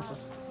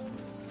just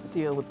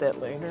deal with that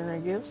later, I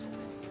guess.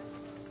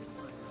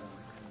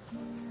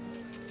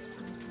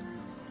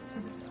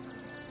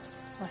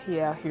 Oh,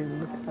 he out here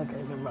looking.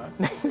 Okay, never mind.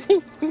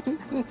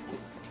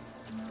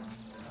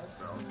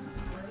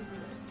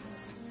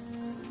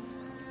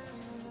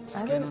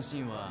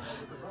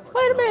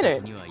 Wait a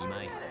minute.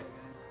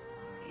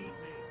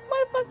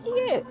 Where the fuck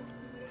he at?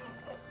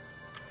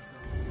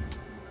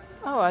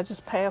 Oh, I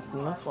just passed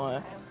him, that's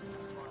why.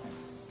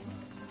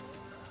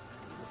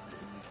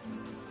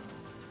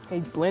 He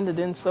blended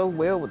in so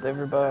well with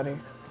everybody.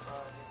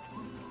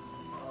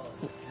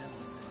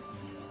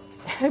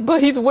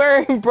 But he's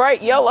wearing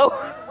bright yellow.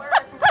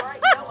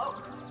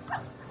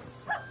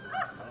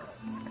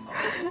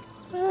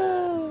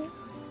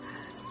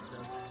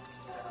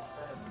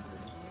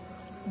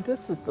 This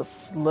is the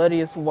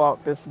sluttiest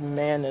walk this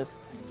man has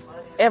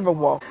ever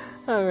walked.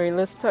 Alright,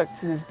 let's talk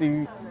to this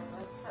dude.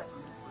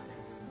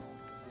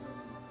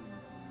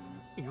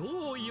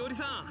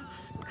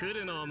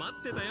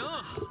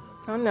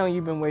 I know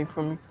you've been waiting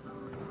for me.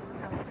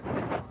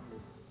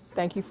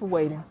 Thank you for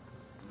waiting.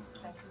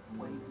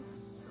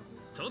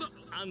 How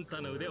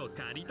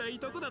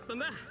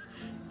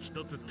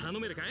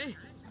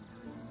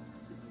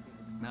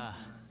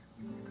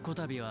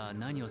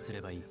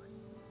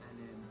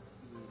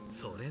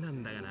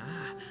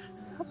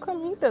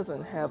come he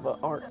doesn't have an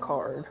art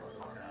card?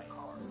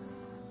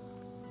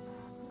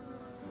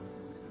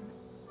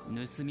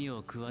 盗み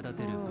を企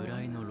てる無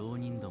頼の浪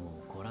人ども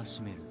を懲ら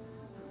しめる。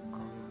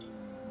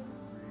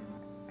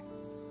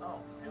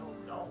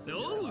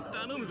おう、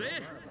頼む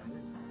ぜ。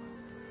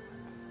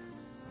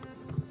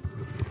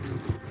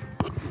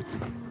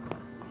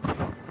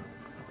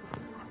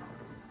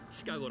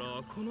近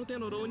頃この手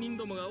の浪人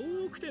どもが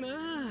多くてな。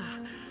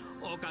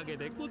おかげ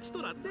でこち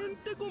とらてん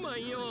てこま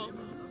んよ。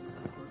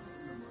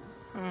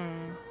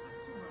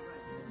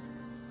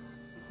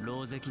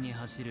狼藉に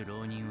走る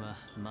浪人は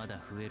まだ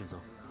増えるぞ。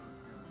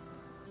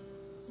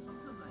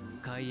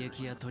改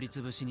易や取り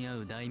潰しに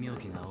遭う大名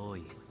家が多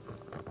い。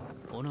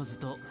おのず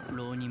と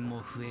浪人も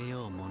増え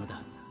ようもの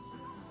だ。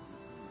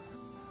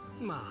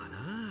まあ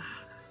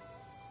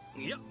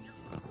な。いや、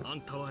あ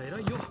んたは偉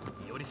いよ、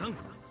いおりさん。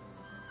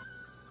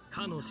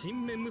かの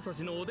新面武蔵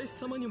のお弟子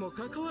様にも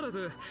かかわら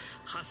ず、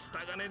はした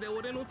金で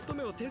俺の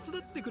務めを手伝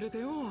ってくれて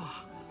よ。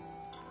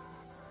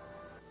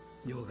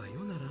世が世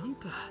ならあん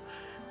た、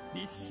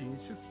立身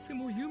出世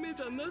も夢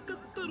じゃなかっ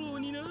たろう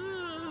にな。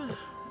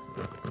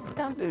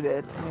Don't do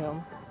that to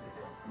him.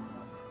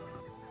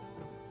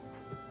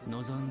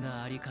 望ん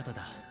だあり方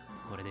だ。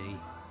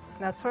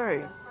That's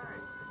right.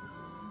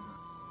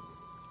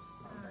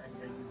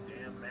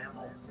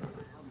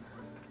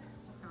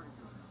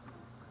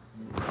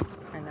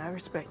 And I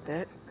respect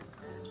that.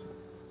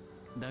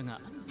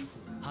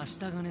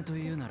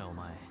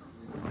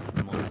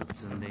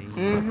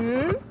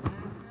 Mm-hmm.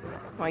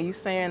 Why you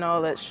saying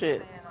all that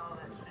shit?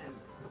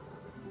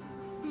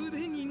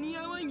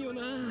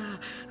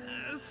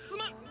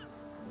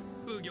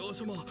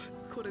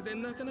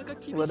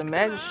 Well, the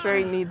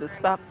magistrate needs to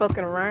stop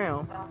fucking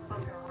around.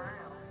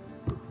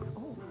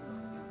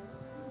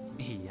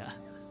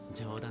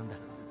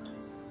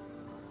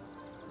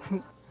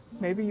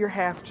 Maybe you're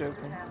half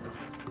joking.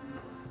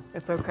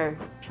 It's okay.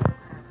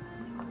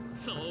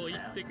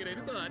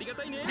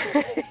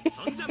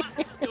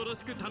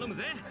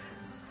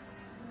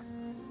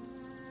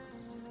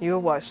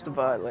 You'll watch the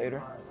VOD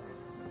later.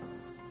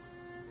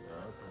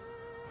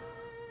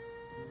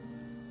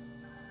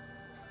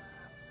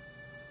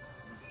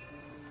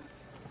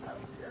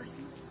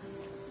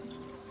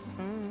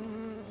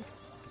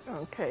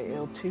 Okay,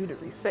 L2 to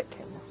reset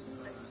camera.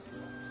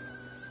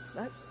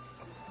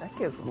 That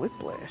gives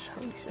whiplash.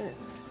 Holy shit.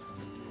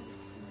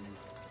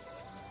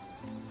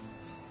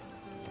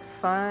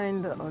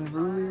 Find the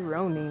unruly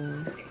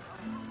Ronin.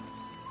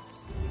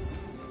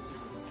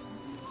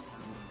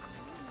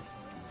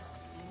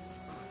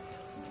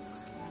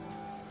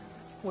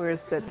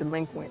 Where's that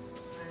delinquent?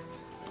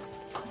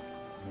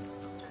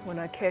 When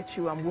I catch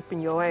you, I'm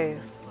whooping your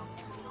ass.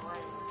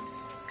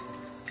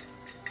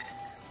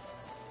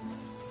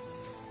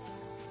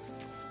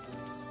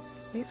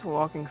 These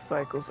walking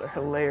cycles are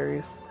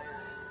hilarious.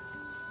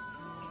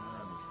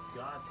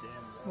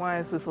 Why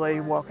is this lady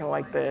walking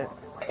like that?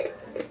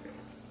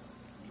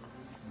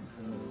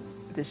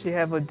 Did she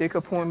have a dick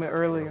appointment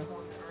earlier?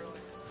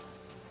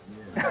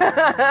 Okay.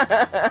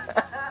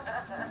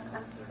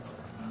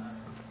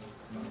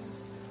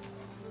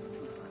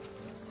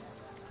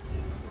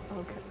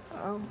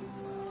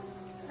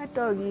 Hi,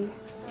 doggy.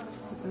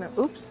 No,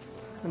 oops.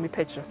 Let me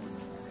pet you.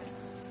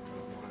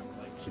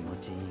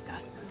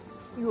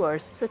 You are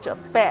such a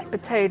fat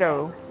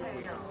potato.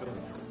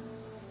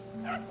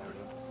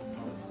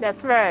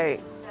 That's right.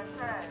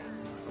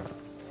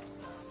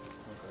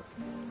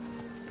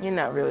 You're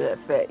not really that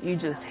fat. You're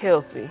just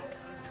healthy.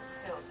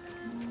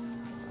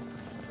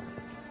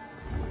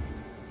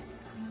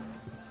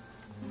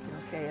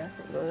 Okay, I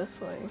can go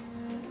this way.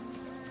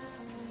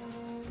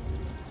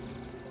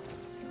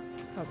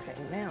 Okay,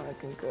 now I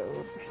can go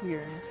over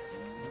here.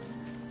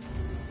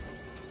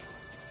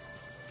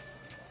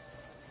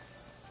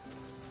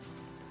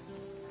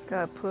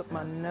 Gotta put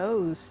my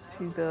nose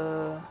to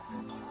the...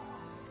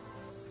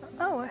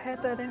 Oh, I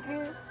had that in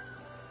here.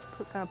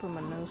 Gotta put my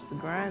nose to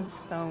the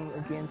grindstone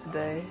again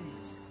today.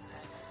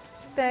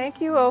 Thank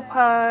you,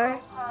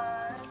 Opie,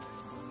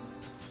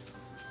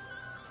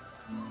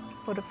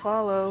 for the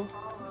follow.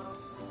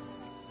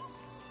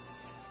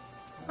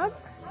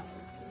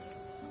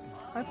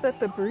 I bet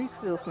the breeze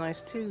feels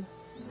nice too.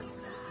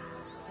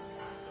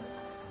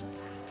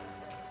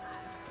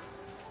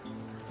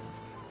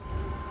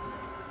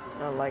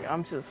 Like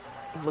I'm just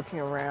looking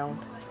around.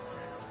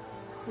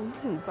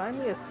 Ooh, buy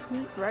me a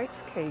sweet rice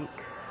cake.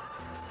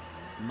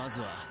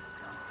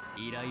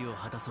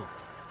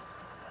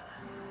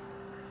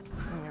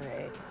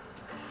 Alright.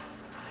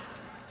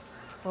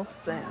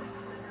 What's that?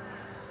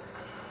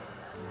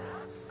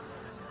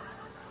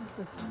 What's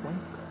a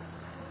twinkle?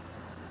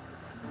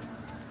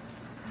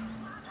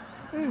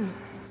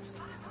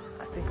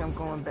 I think I'm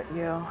going back.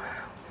 Yeah,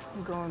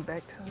 I'm going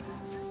back to it.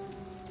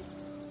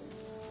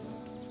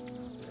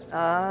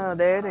 Ah,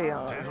 there they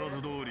are.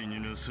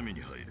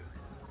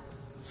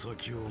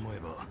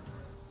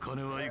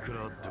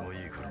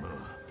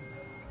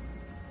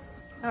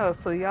 Oh,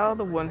 so y'all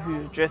the one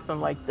who's dressing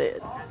like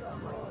that.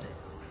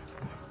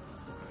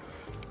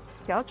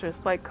 Y'all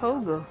dressed like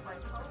Koga.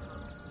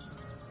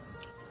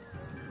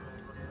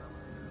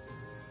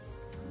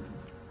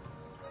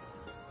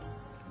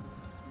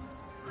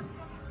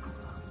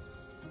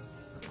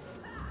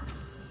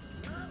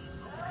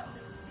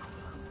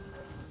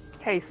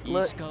 Hey,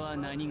 slut.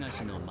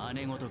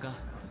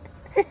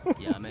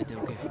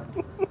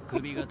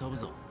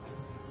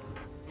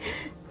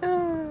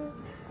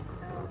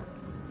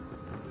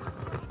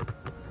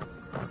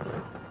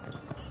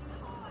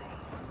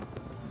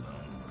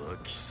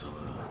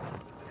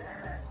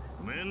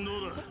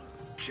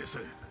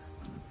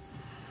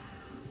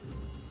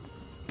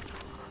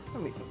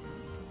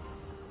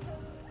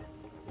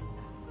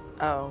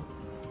 Oh.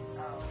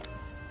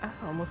 I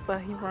almost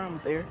thought he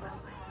roamed there.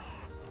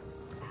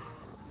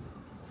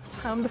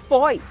 Time to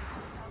fight.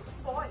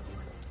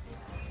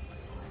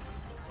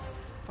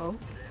 Oh.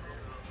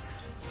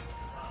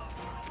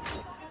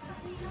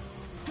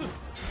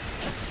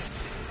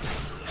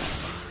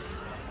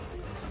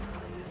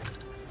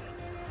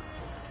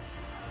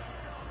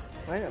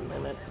 Wait a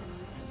minute.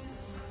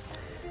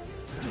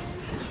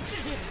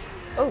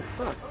 Oh,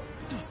 fuck.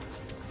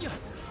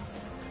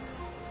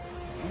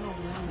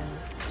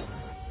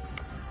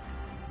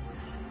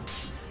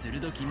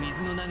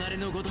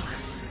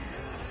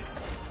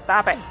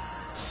 Stop it.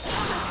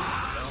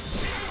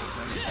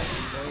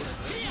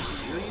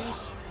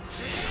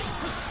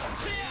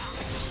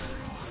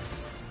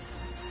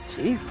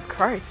 Jesus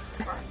Christ.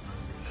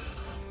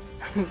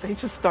 They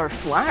just start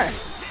flying.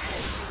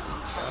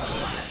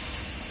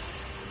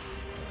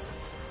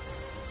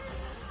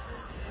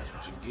 That's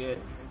what you get.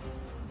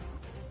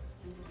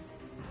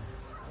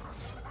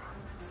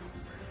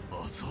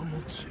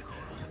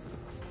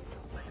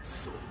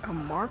 A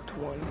marked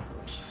one.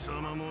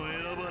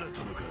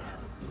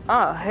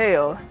 Oh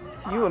hell.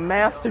 You a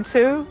master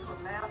too?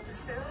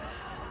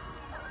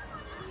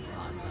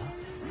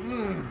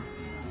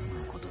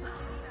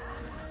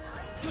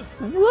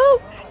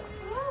 Woo!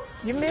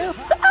 You missed.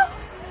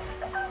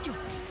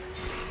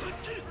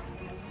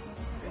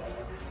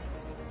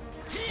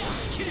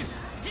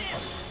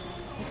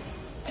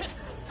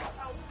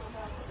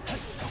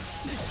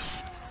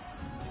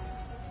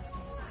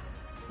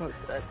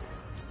 What's that?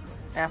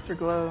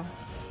 Afterglow.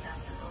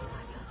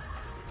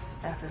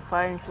 After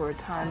fighting for a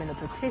time in a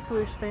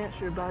particular stance,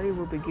 your body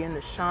will begin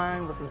to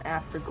shine with an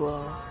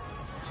afterglow.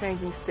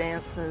 Changing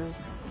stances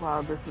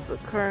while this is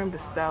occurring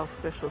bestows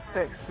special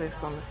effects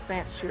based on the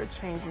stance you're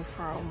changing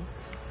from.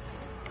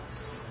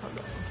 Hold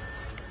on.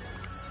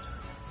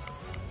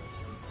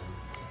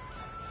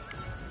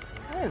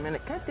 Wait a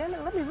minute, god damn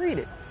it, let me read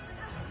it.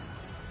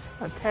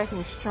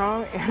 Attacking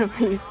strong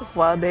enemies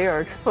while they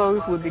are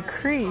exposed will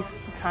decrease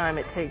the time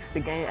it takes to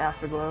gain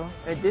afterglow.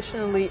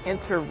 Additionally,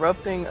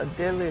 interrupting a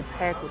deadly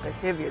attack with a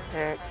heavy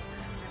attack.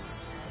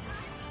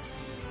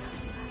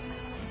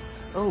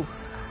 Oh.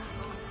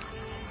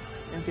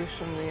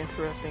 Additionally,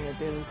 interrupting a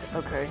deadly attack.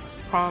 Okay.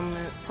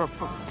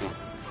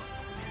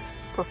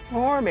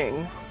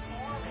 Performing.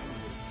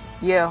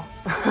 Yeah.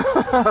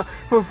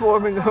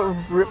 Performing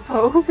a rip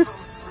pose.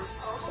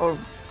 Or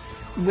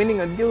winning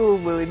a duel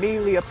will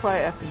immediately apply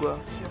afterglow.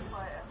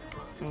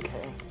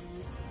 Okay.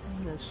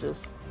 That's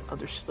just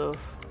other stuff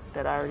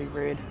that I already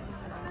read.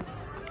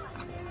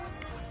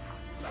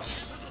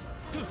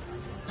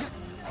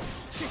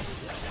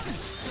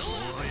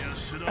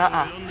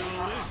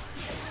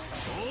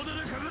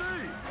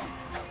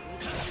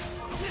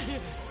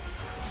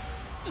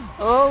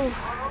 Oh,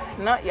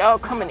 not y'all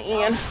coming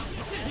in.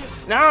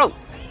 No!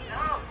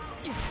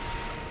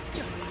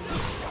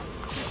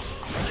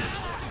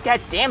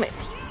 God damn it.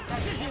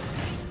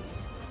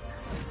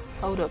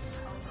 Hold up.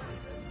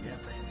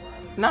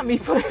 Not me,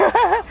 but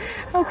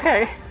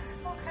okay.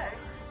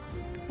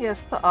 Yes,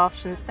 the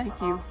options, thank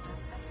you.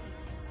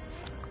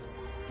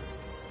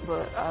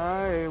 But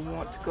I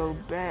want to go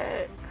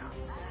back.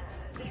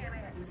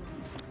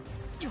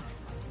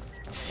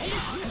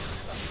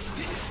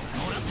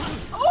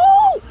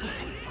 Oh!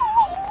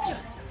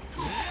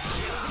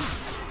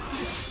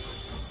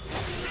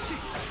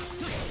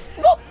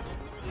 Oh!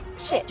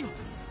 Shit.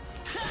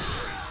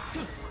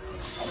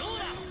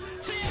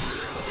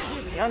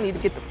 Y'all need to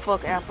get the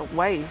fuck out the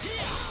way.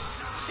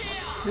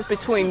 Just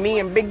between me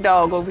and Big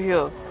Dog over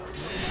here.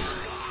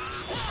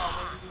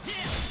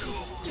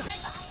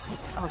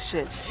 Oh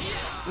shit.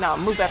 No,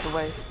 move out the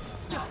way.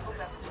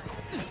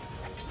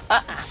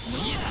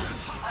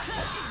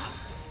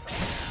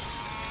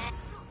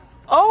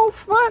 Oh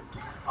fuck.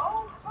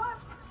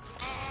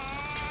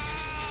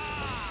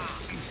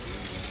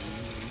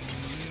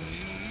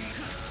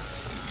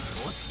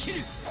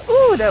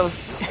 Ooh, that was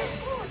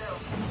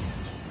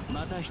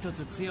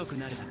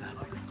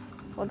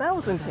well, that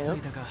was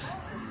intense.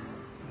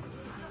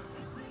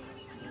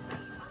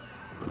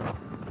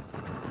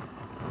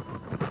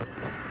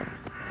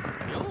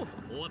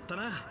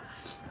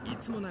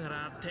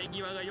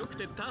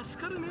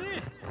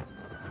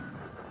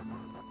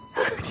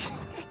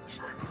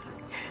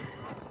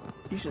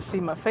 You should see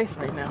my face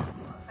right now.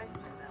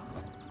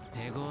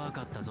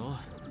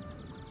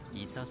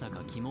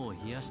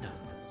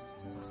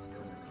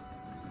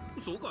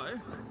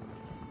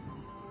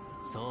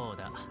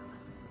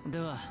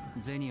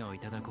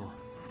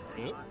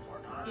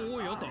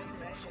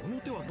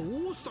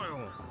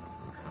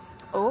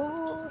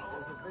 Oh.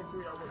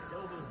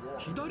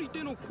 左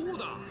手の甲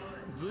だ。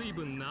ずい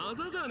ぶんな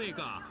ざじゃねえ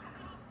か。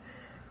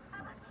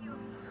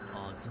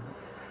あざ。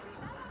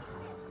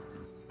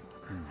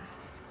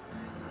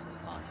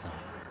あざ。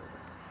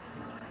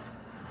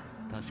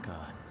確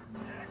か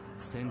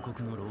宣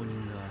告の浪人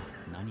が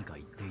何か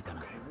言っていた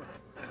な。こ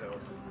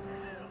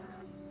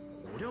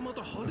りゃま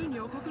た派手に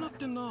赤くなっ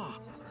てんな。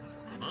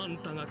あん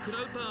たが食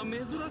らうとは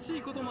珍し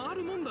いこともあ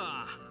るもん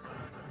だ。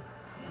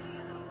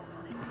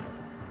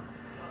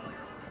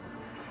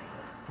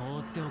放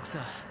っておくさ。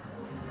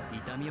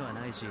痛みは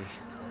ないし、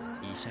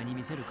医者に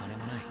見せる金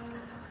もない。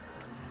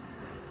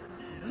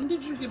When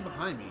did you get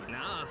behind me?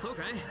 なあ、そう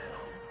かい。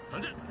そ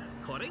んじゃ、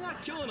これが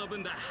今日の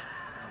分だ。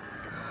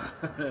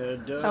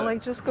I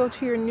like just go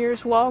to your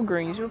nearest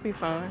Walgreens, you'll be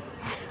fine.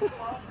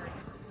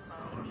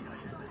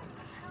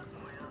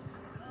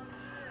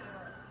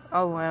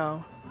 Oh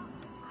wow.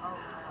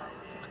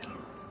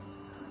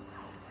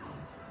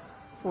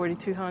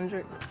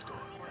 4200.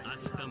 明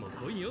日も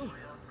来いよ。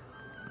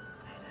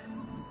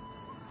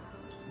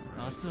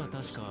明日は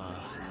確か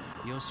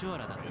吉原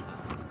だったか。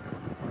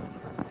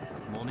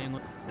揉めご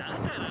だか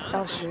ら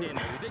あんたみたい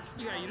な腕利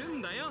きがいる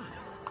んだよ。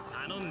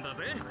頼んだ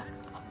ぜ。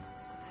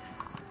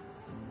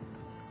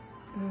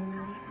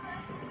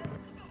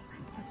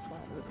That's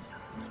what it looks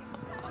like.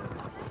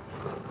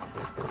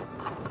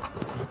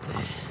 さて帰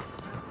る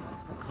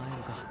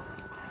か。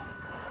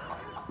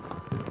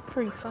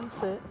 Pretty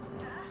sunset.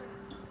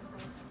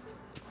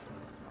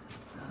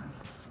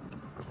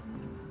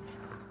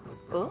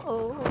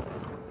 Uh-oh.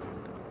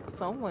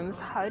 Someone's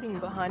hiding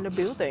behind a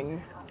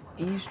building.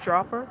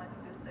 Eavesdropper?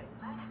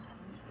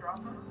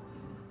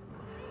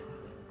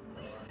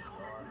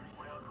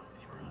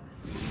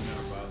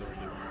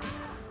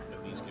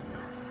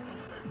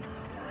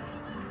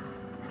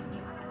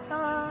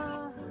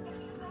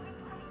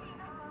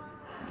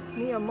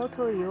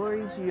 Miyamoto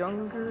Iori's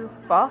younger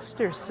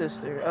foster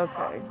sister.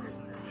 Okay.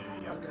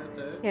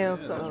 Yeah,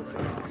 so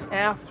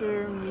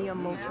after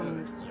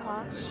Miyamoto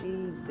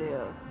Musashi's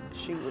death,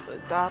 she was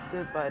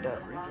adopted by the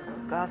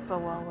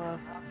Gasawa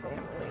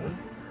family.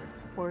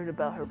 Worried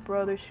about her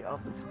brother, she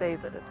often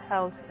stays at his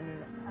house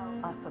in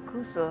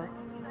Asakusa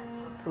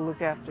to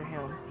look after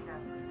him.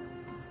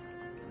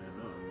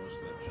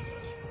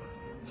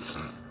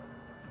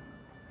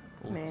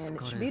 Man, it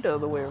should be the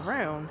other way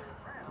around.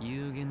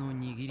 夕げの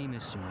握り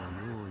飯も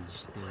用意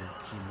してお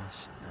きま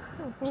した。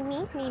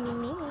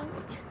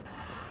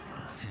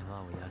世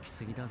話を焼き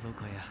すぎだぞ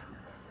かや。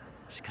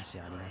しかし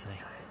ありがた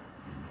い。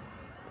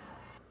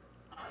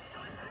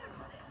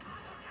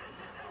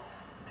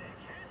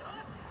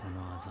こ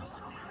のあざ。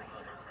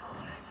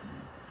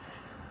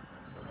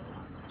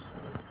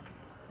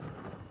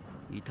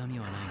痛み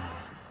はないが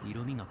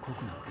色味が濃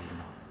くなっている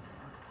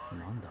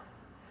な。なんだ。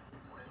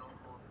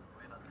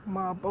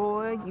My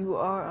boy, you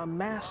are a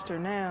master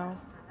now.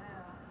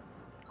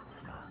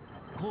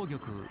 紅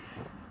玉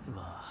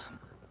は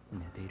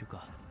寝ている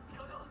か。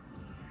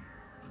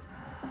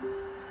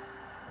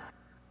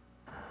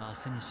明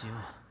日にしよう。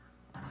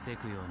せ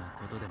くような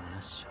ことでも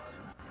なし。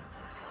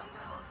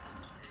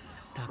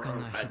たか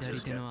が左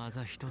手のあ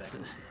ざ一つ。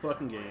我が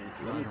凪の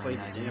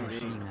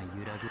日々が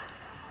揺らぐ。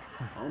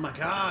Oh my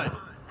god! 食っ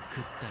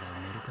たら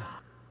寝る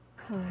か。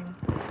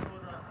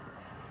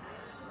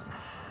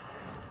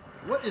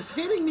What is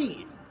hitting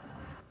me?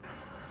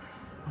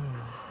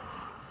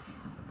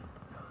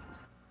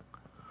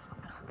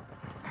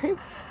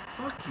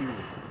 Fuck you.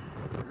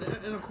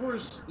 And of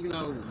course, you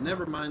know,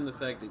 never mind the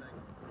fact that,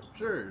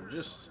 sure,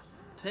 just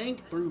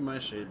tank through my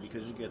shit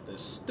because you get this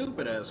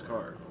stupid ass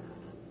car.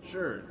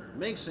 Sure,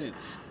 makes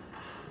sense.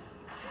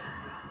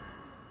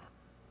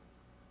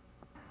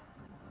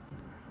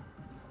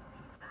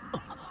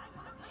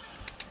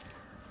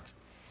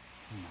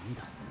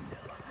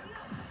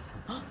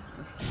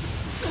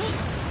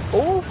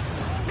 Oh!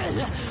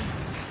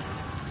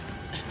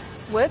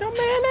 Wait a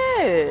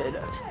minute!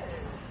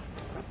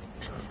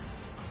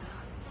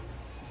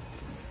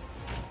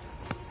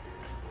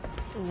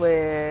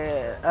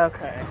 Where?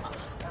 Okay.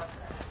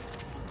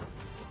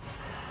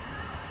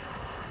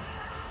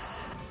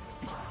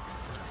 I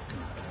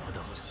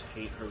just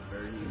hate her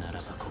very much.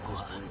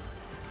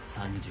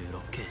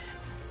 36系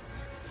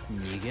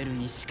逃げる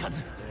にしか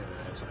ず。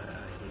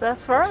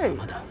 That's right.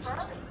 まだ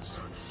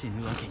死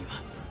ぬわけには。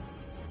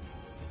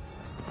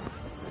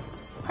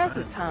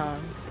Present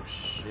time.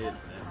 Shit, that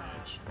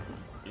match.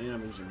 And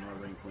I'm losing my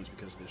rank points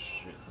because of this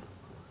shit.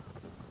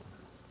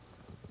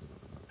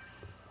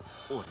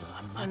 俺は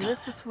ま And だ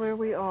this is where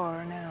we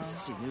are now.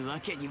 死ぬわ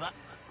けには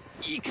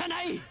いか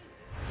ない。こ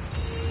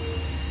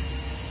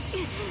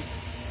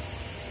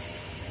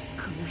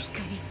の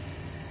光、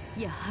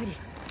やはり。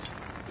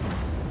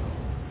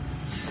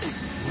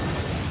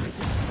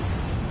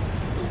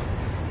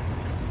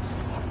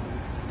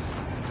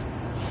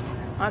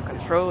My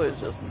controller is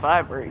just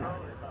vibrating.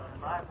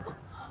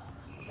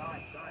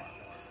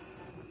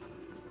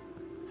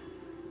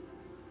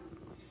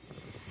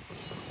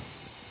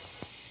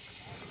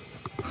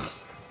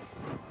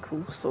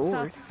 Cool 察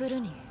sword. する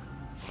に。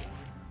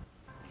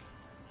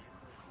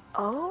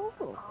Oh.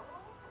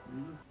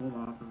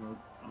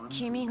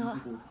 君が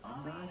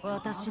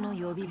私の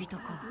呼び人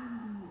か。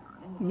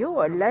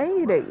 You're a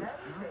lady.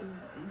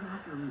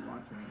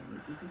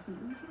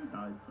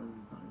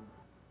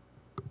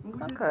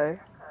 Okay.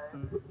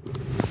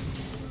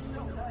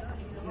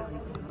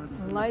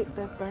 Light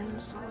that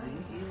burns.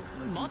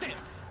 待て。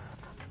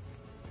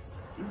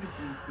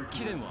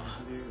貴殿は。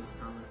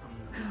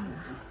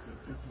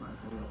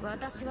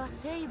私は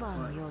セイバー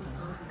のようだな。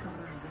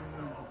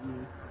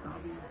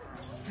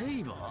セ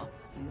イバー？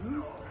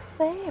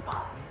 Saber.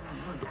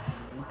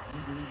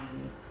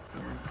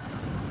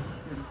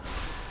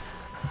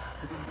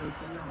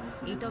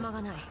 いとま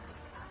がない。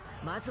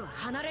まずは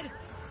離れる。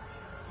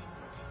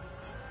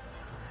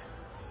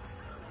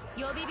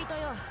呼び人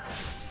よ。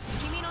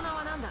君の名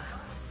は何だ？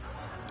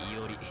い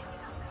おり。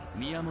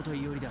宮本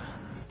いおりだ。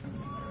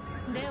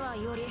では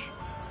いおり、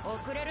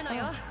遅れるな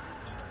よ。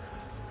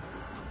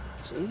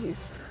Jeez.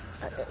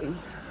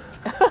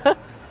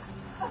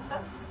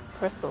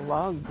 Press the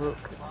logbook.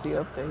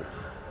 The updates.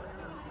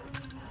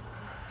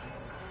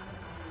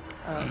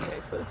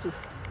 Okay, so it's just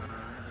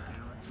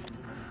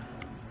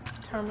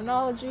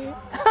terminology.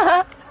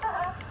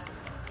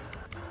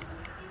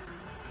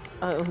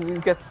 We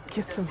got to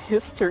get some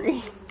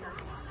history.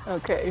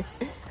 Okay.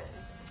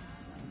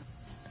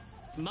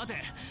 待て、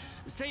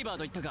セイバー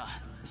と言ったが、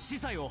司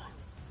祭を。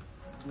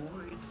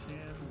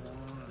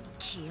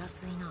気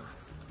安いな。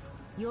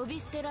呼び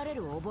捨てられ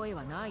る覚え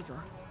はないぞ。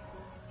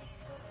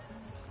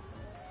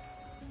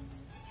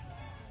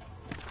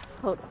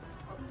Hold on.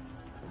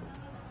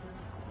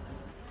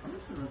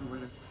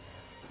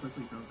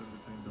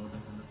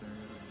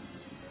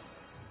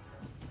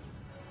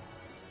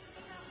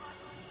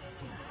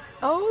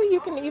 Oh, you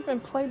can even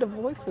play the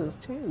voices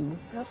too.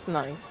 That's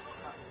nice.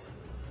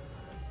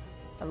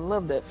 I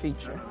love that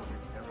feature.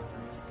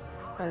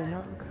 I didn't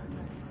know.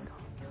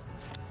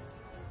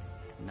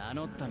 名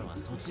乗ったのは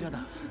そちらだ。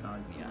い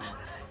や、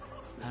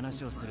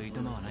話をするいと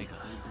まはないか。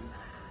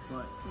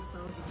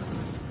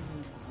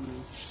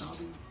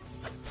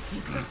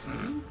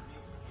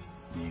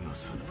逃が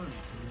さない。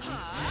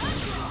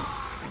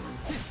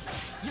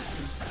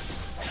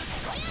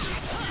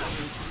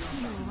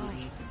弱い。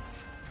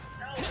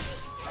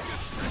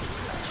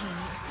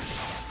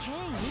剣以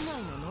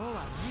外の脳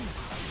は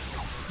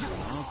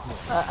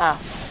Uh-uh.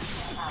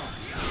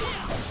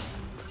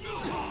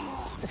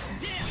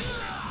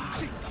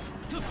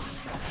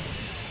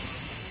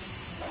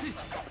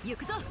 行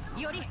くぞ、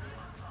より。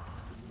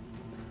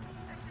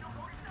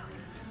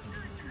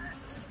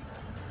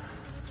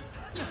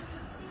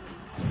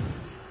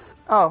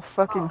Oh,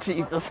 fucking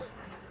Jesus.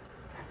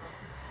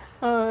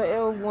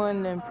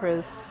 L1 and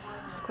press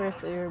square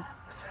air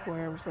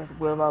square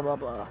blah blah blah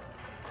blah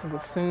to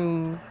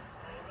consume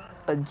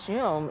a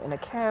gem in a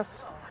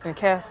cast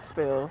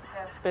spells.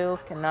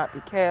 Spells cannot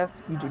be cast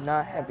if you do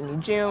not have any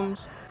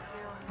gems.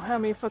 How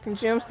many fucking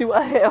gems do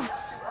I have?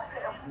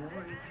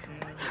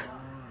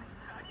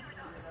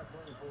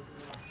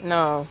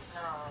 No.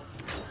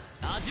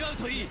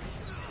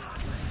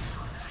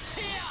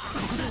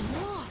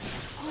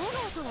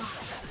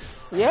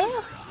 Yeah?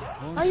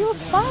 Are you a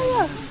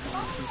fire?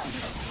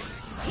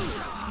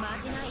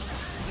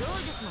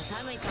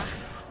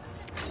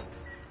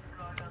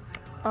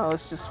 Oh,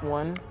 it's just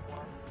one.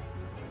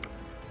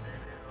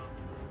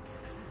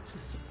 It's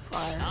just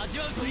fire. No,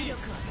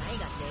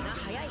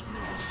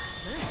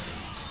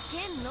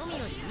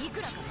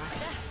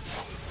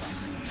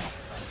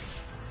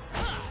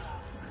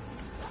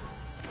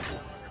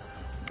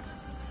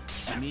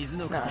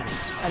 I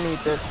need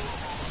this.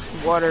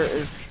 Water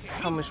is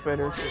so much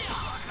better.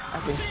 I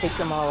can take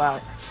them all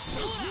out.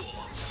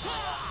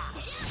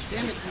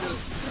 Damn it,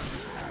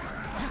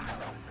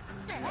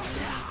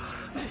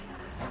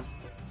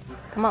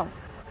 Come on.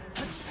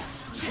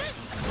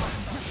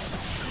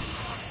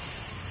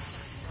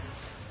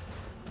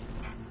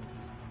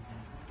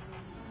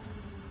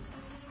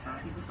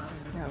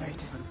 Alright.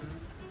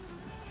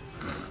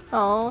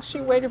 Oh,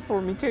 she waited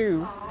for me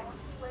too.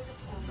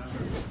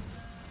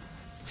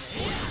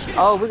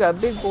 Oh, we got a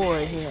big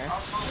boy here.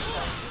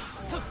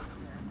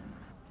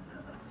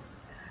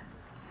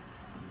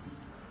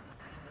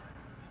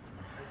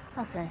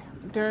 Okay.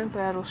 During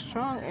battle,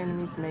 strong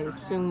enemies may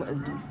assume a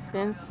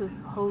defensive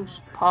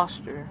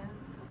posture.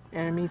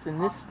 Enemies in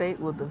this state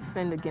will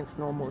defend against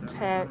normal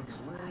attacks.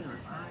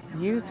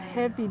 Use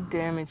heavy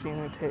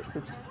damaging attacks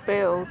such as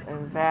spells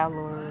and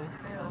valor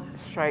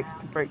strikes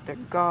to break their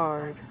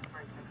guard.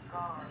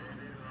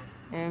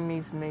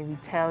 Enemies may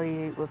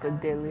retaliate with a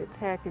deadly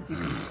attack if you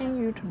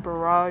continue to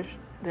barrage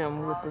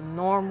them with the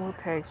normal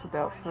attacks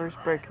without first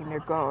breaking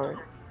their guard.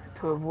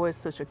 To avoid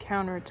such a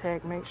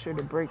counterattack, make sure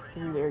to break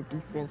through their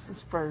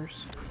defenses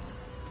first.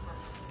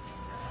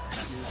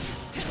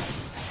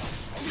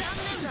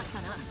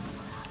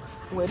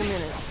 Wait a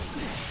minute.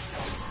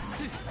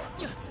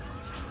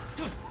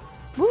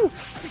 Woo!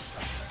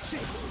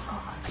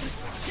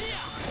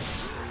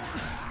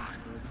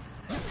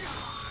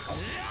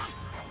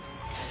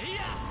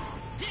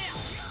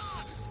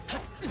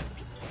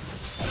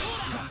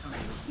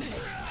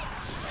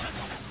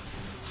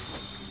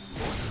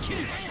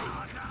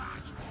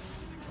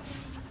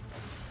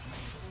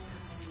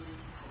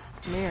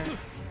 Come here.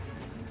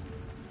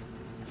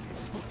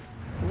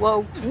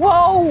 Whoa!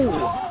 Whoa!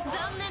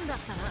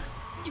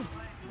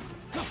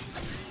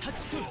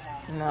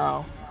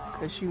 No,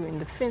 because you in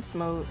defense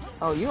mode.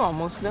 Oh, you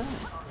almost done.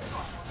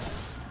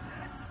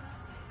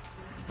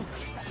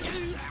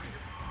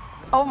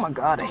 Oh my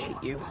god, I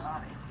hate you.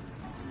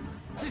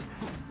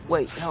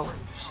 Wait, no,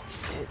 she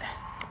said.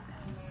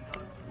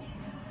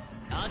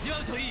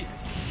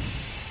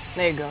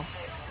 There you go.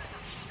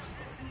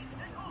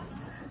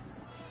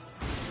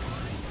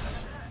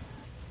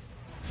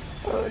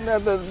 Oh,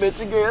 not this bitch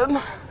again.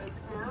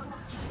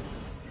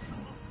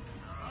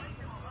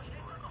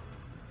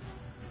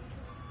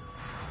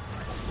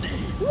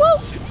 Whoa!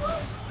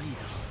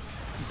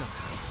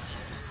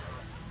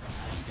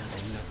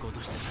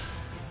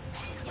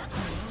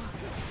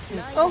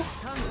 Oh!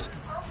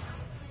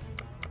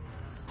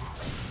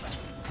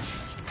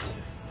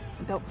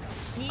 Nope.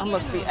 I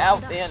must be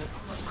out then.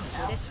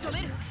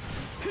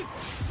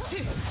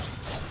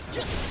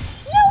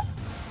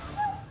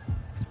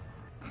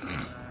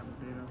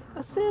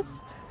 That's assist.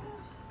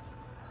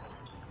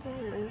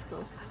 There is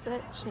a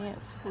set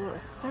chance for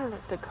a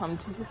servant to come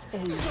to his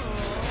aid.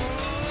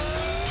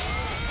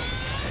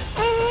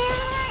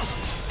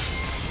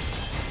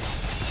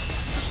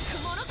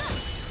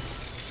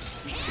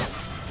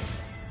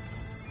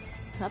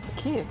 Not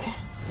the kick.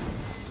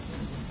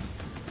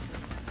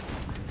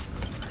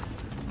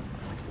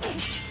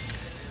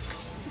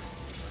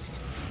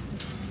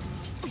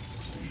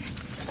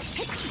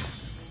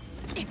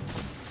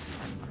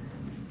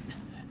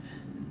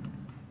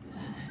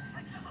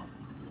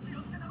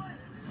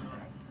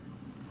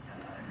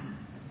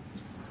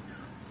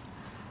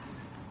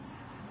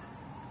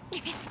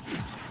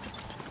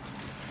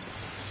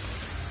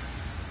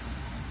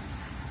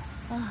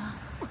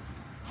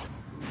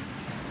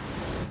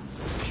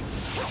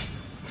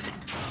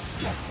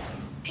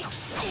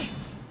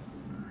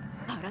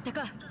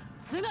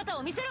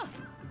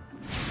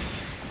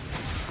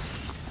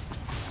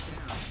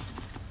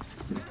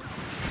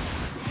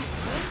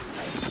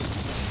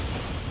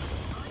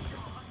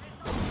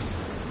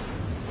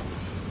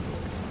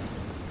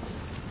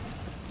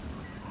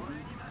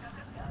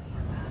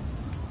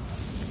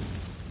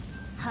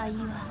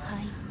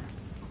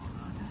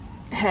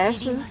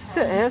 Ashes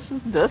to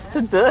ashes, dust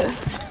to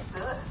dust.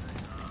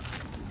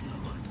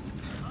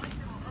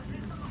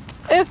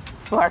 It's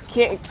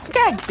fucking.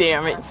 God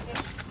damn it.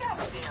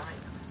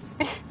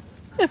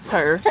 It's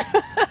her.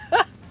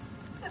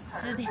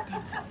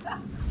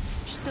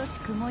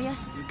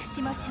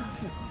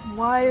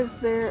 Why is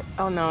there.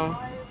 Oh no.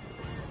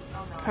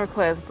 Her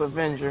class is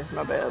Avenger.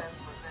 My bad.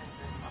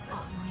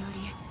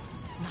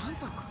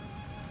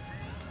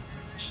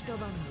 一晩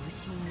のう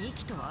ちに2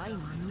機と相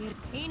まみえる。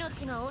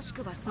命が惜し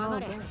くば下が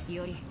れ。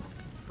より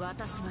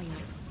私がやる。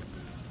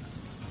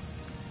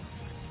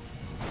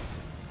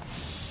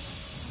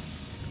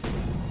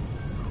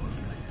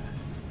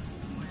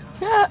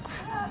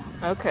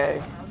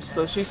Okay,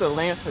 so she's a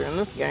lancer in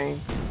this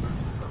game.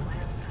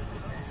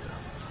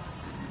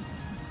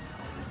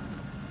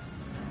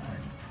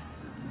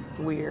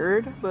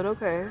 Weird, but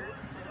okay.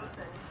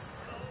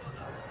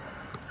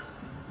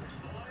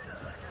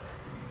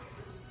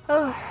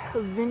 Oh,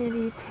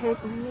 affinity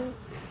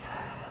techniques.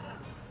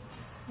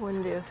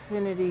 When the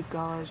affinity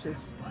gauge is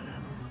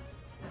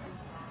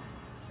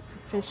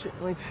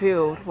sufficiently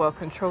filled while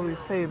controlling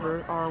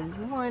saber,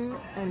 R1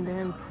 and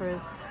then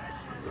press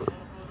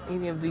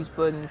any of these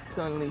buttons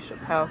to unleash a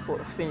powerful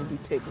affinity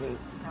technique.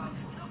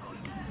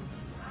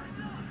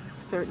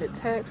 Certain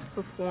attacks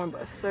performed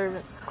by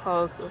servants will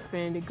cause the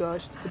affinity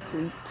gauge to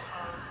deplete.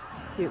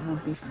 It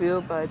will be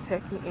filled by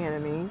attacking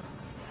enemies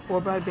or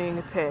by being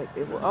attacked.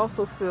 It will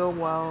also fill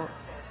while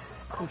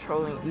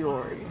controlling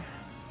Iori.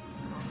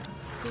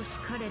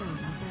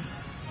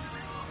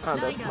 Oh,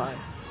 that's fine.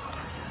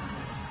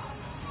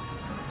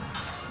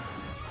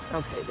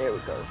 Okay, there we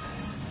go.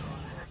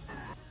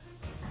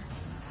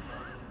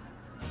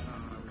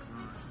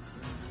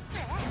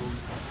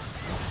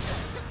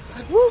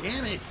 God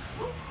damn it!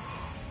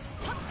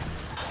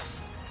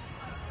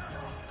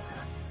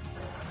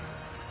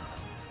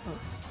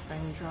 Those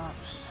raindrops.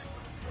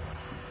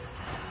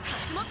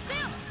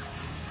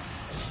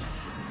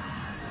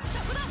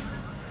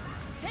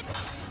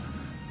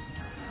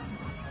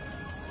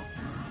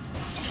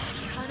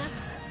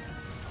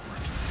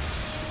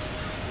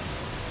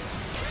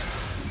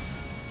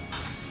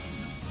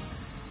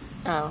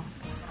 Oh.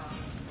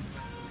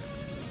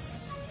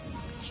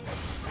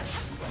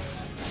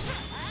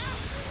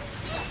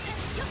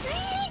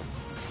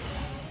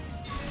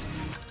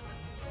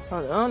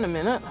 Hold on a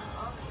minute.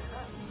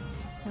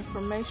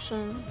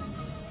 Information.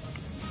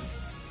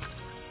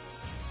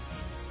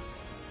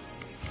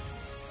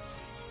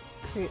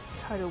 Creates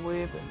tidal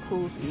wave that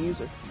pulls the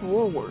user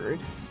forward.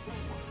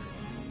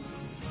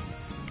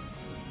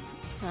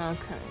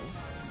 Okay.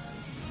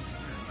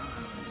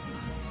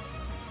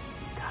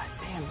 God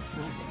damn, this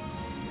music.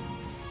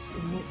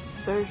 Emits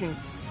a surging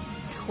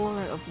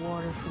torrent of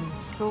water from the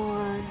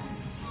sword.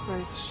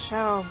 Sprays a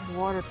shower of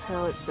water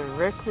pellets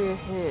directly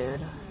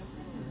ahead.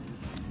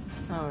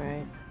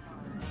 Alright.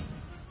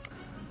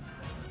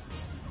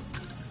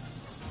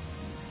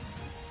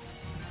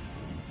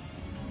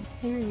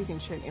 Here you can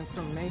check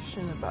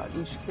information about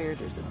each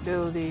character's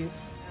abilities.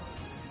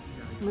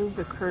 Move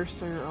the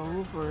cursor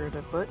over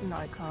the button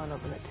icon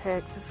of an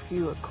attack to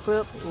view a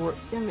clip or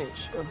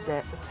image of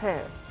that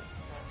attack.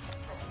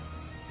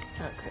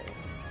 Okay.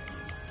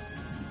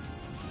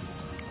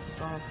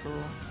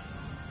 Horizontal,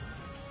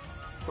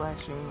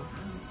 slashing,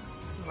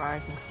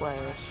 rising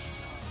slash.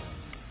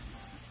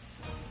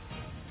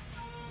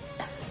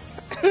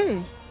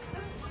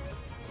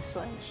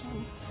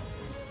 Slashing.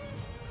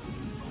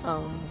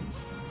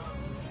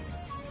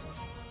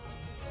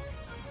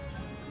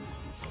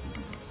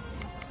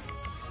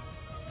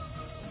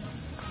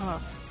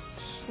 Cross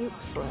shoot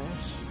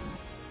slash.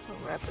 A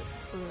rapid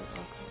foot.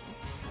 Okay.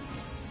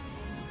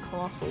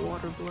 Colossal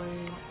water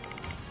blade.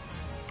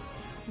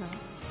 No.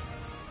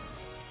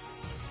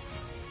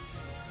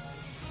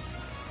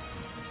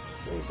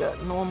 So you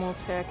got normal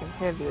attack and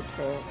heavy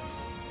attack.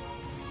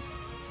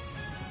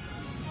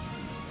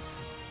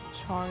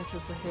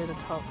 charges ahead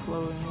atop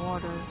flowing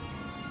water.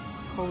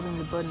 Holding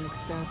the button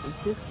extends the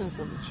distance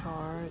of the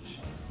charge,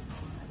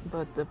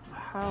 but the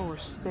power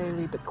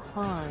steadily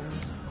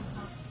declines.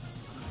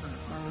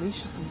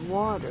 Unleashes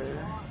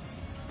water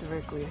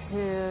directly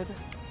ahead.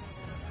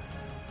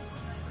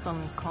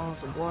 Summons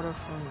columns of water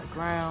from the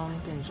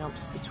ground, then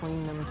jumps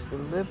between them to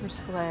deliver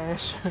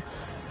slash.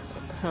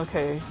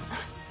 Okay.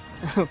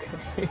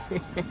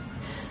 Okay.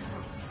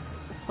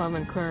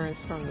 Summon currents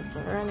from the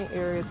surrounding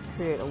area to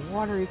create a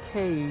watery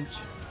cage,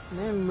 and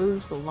then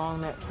moves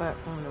along that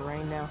platform to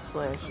rain down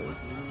slashes.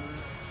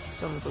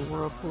 Summons a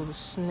whirlpool to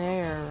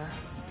snare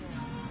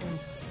and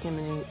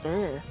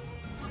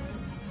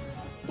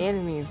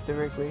enemies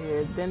directly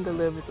ahead, then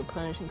delivers a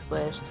punishing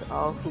slash to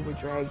all who were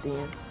dragged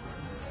in.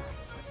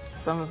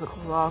 Summons a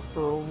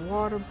colossal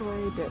water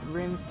blade that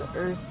rends the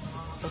earth.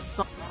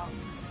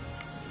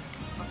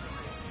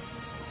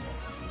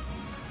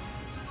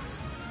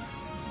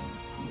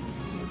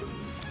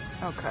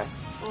 Okay.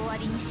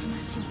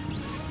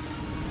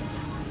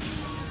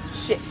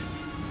 Shit.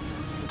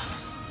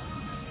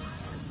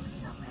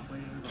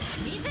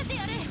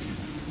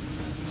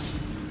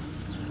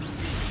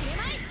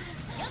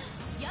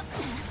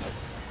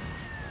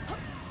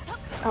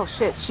 Oh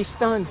shit, she's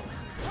stunned.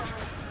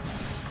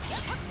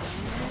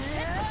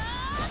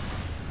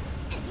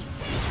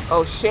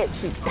 Oh shit,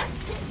 she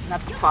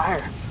not the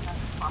fire.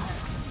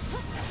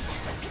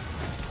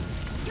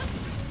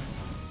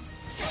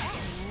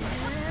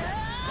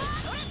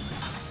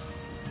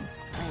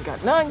 I ain't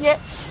got none yet.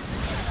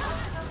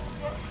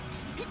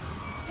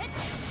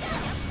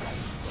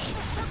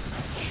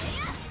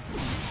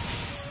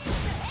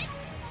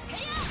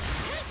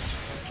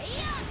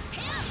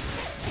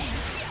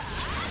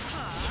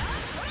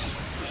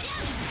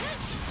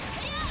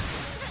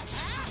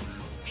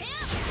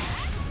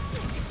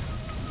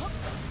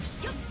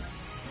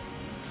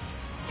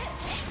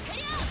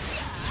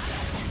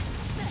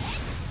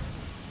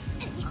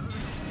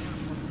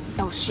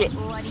 Oh shit.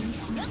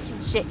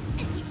 Shit.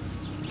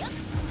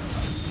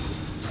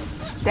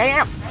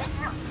 Damn.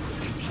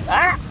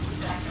 Ah.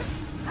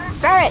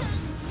 Damn it.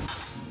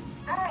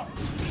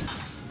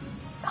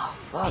 Oh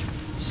fuck.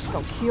 She's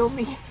gonna kill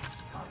me.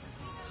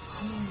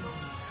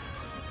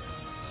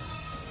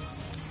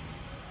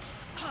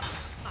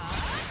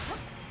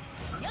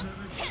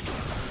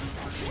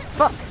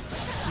 Fuck.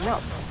 No.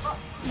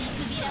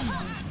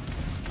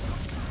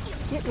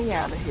 Get me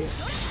out of here.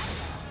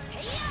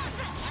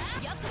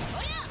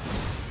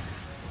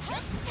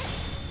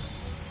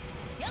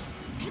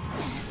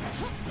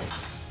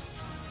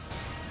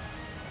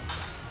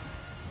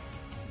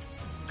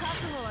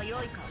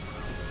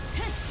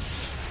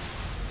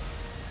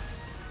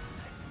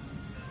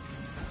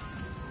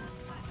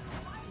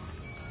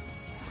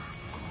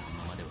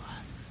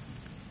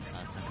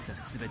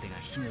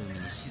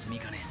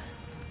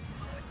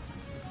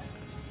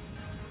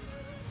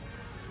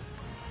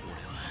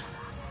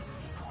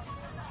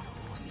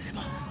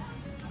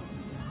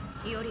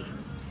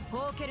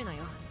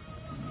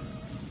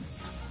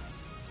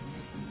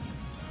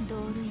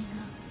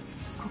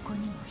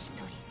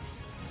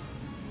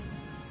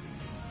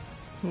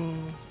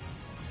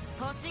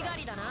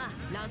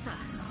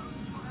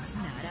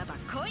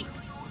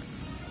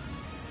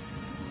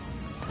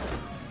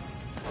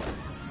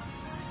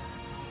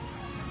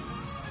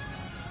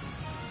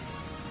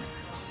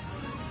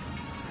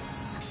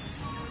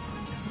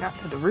 Got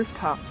to the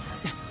rooftops.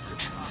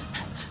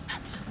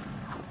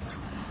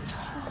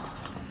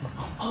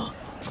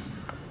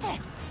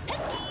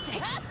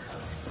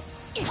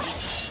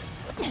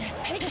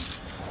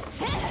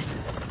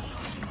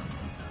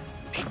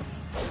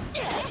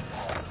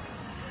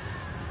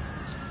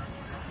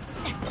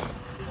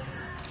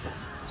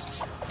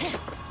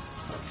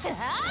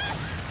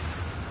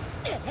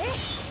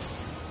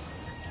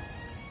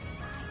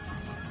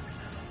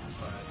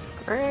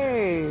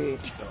 Great.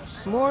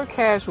 More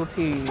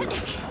casualties.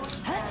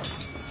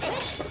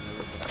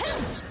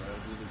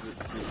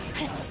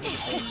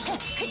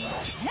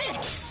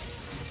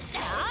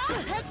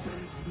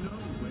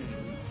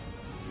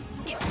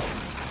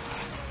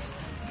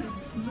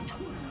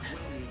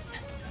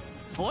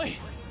 Boy.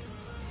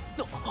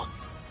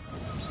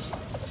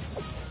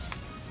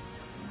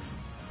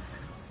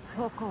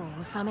 矛を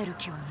収める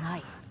気はな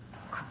い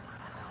か。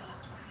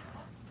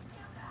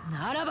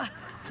ならば。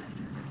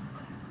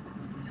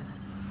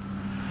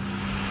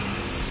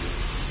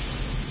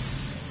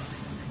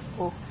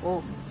お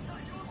お。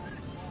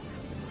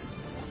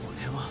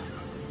俺は。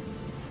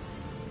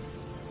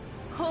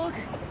ホーグ。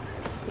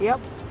Yep.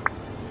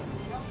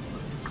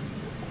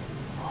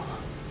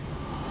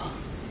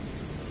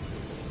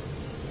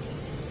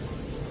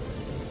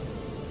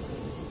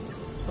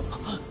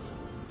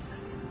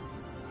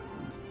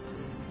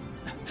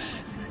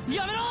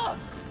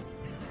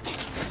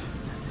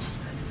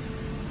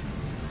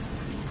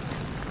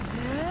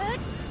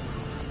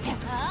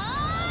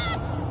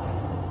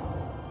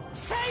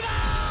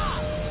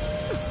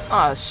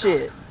 Ah,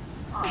 shit.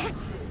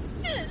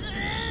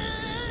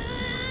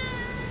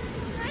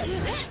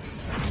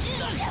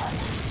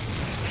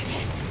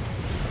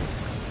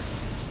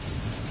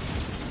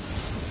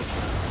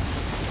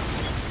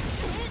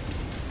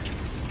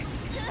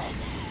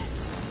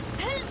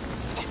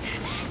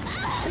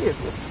 He is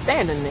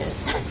withstanding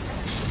this.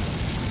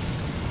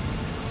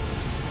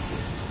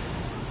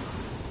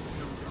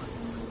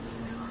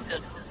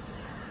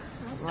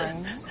 Right.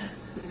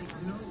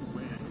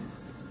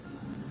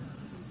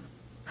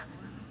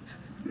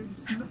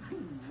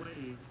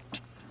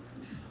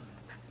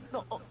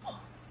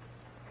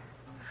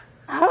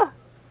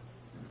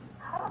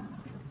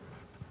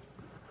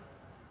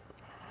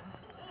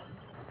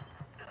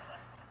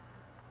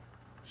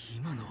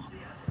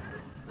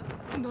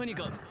何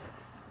か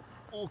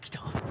起き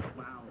た。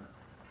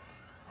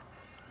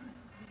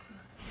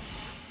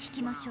引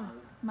きましょう、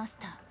マス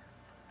タ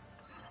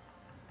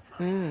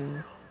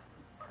ー。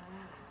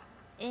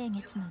英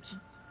月の儀、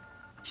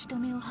人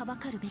目をはば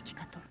かるべき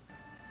かと。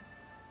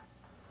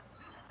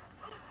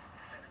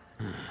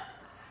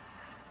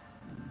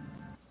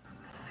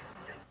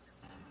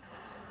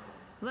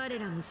我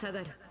らも下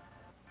がる。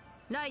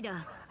ライダ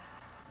ー。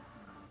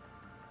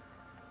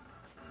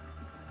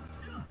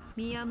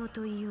宮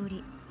本伊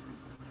織、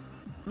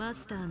マ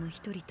スターの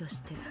一人と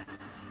して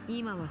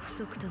今は不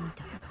足と見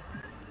た。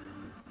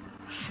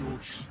承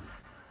知。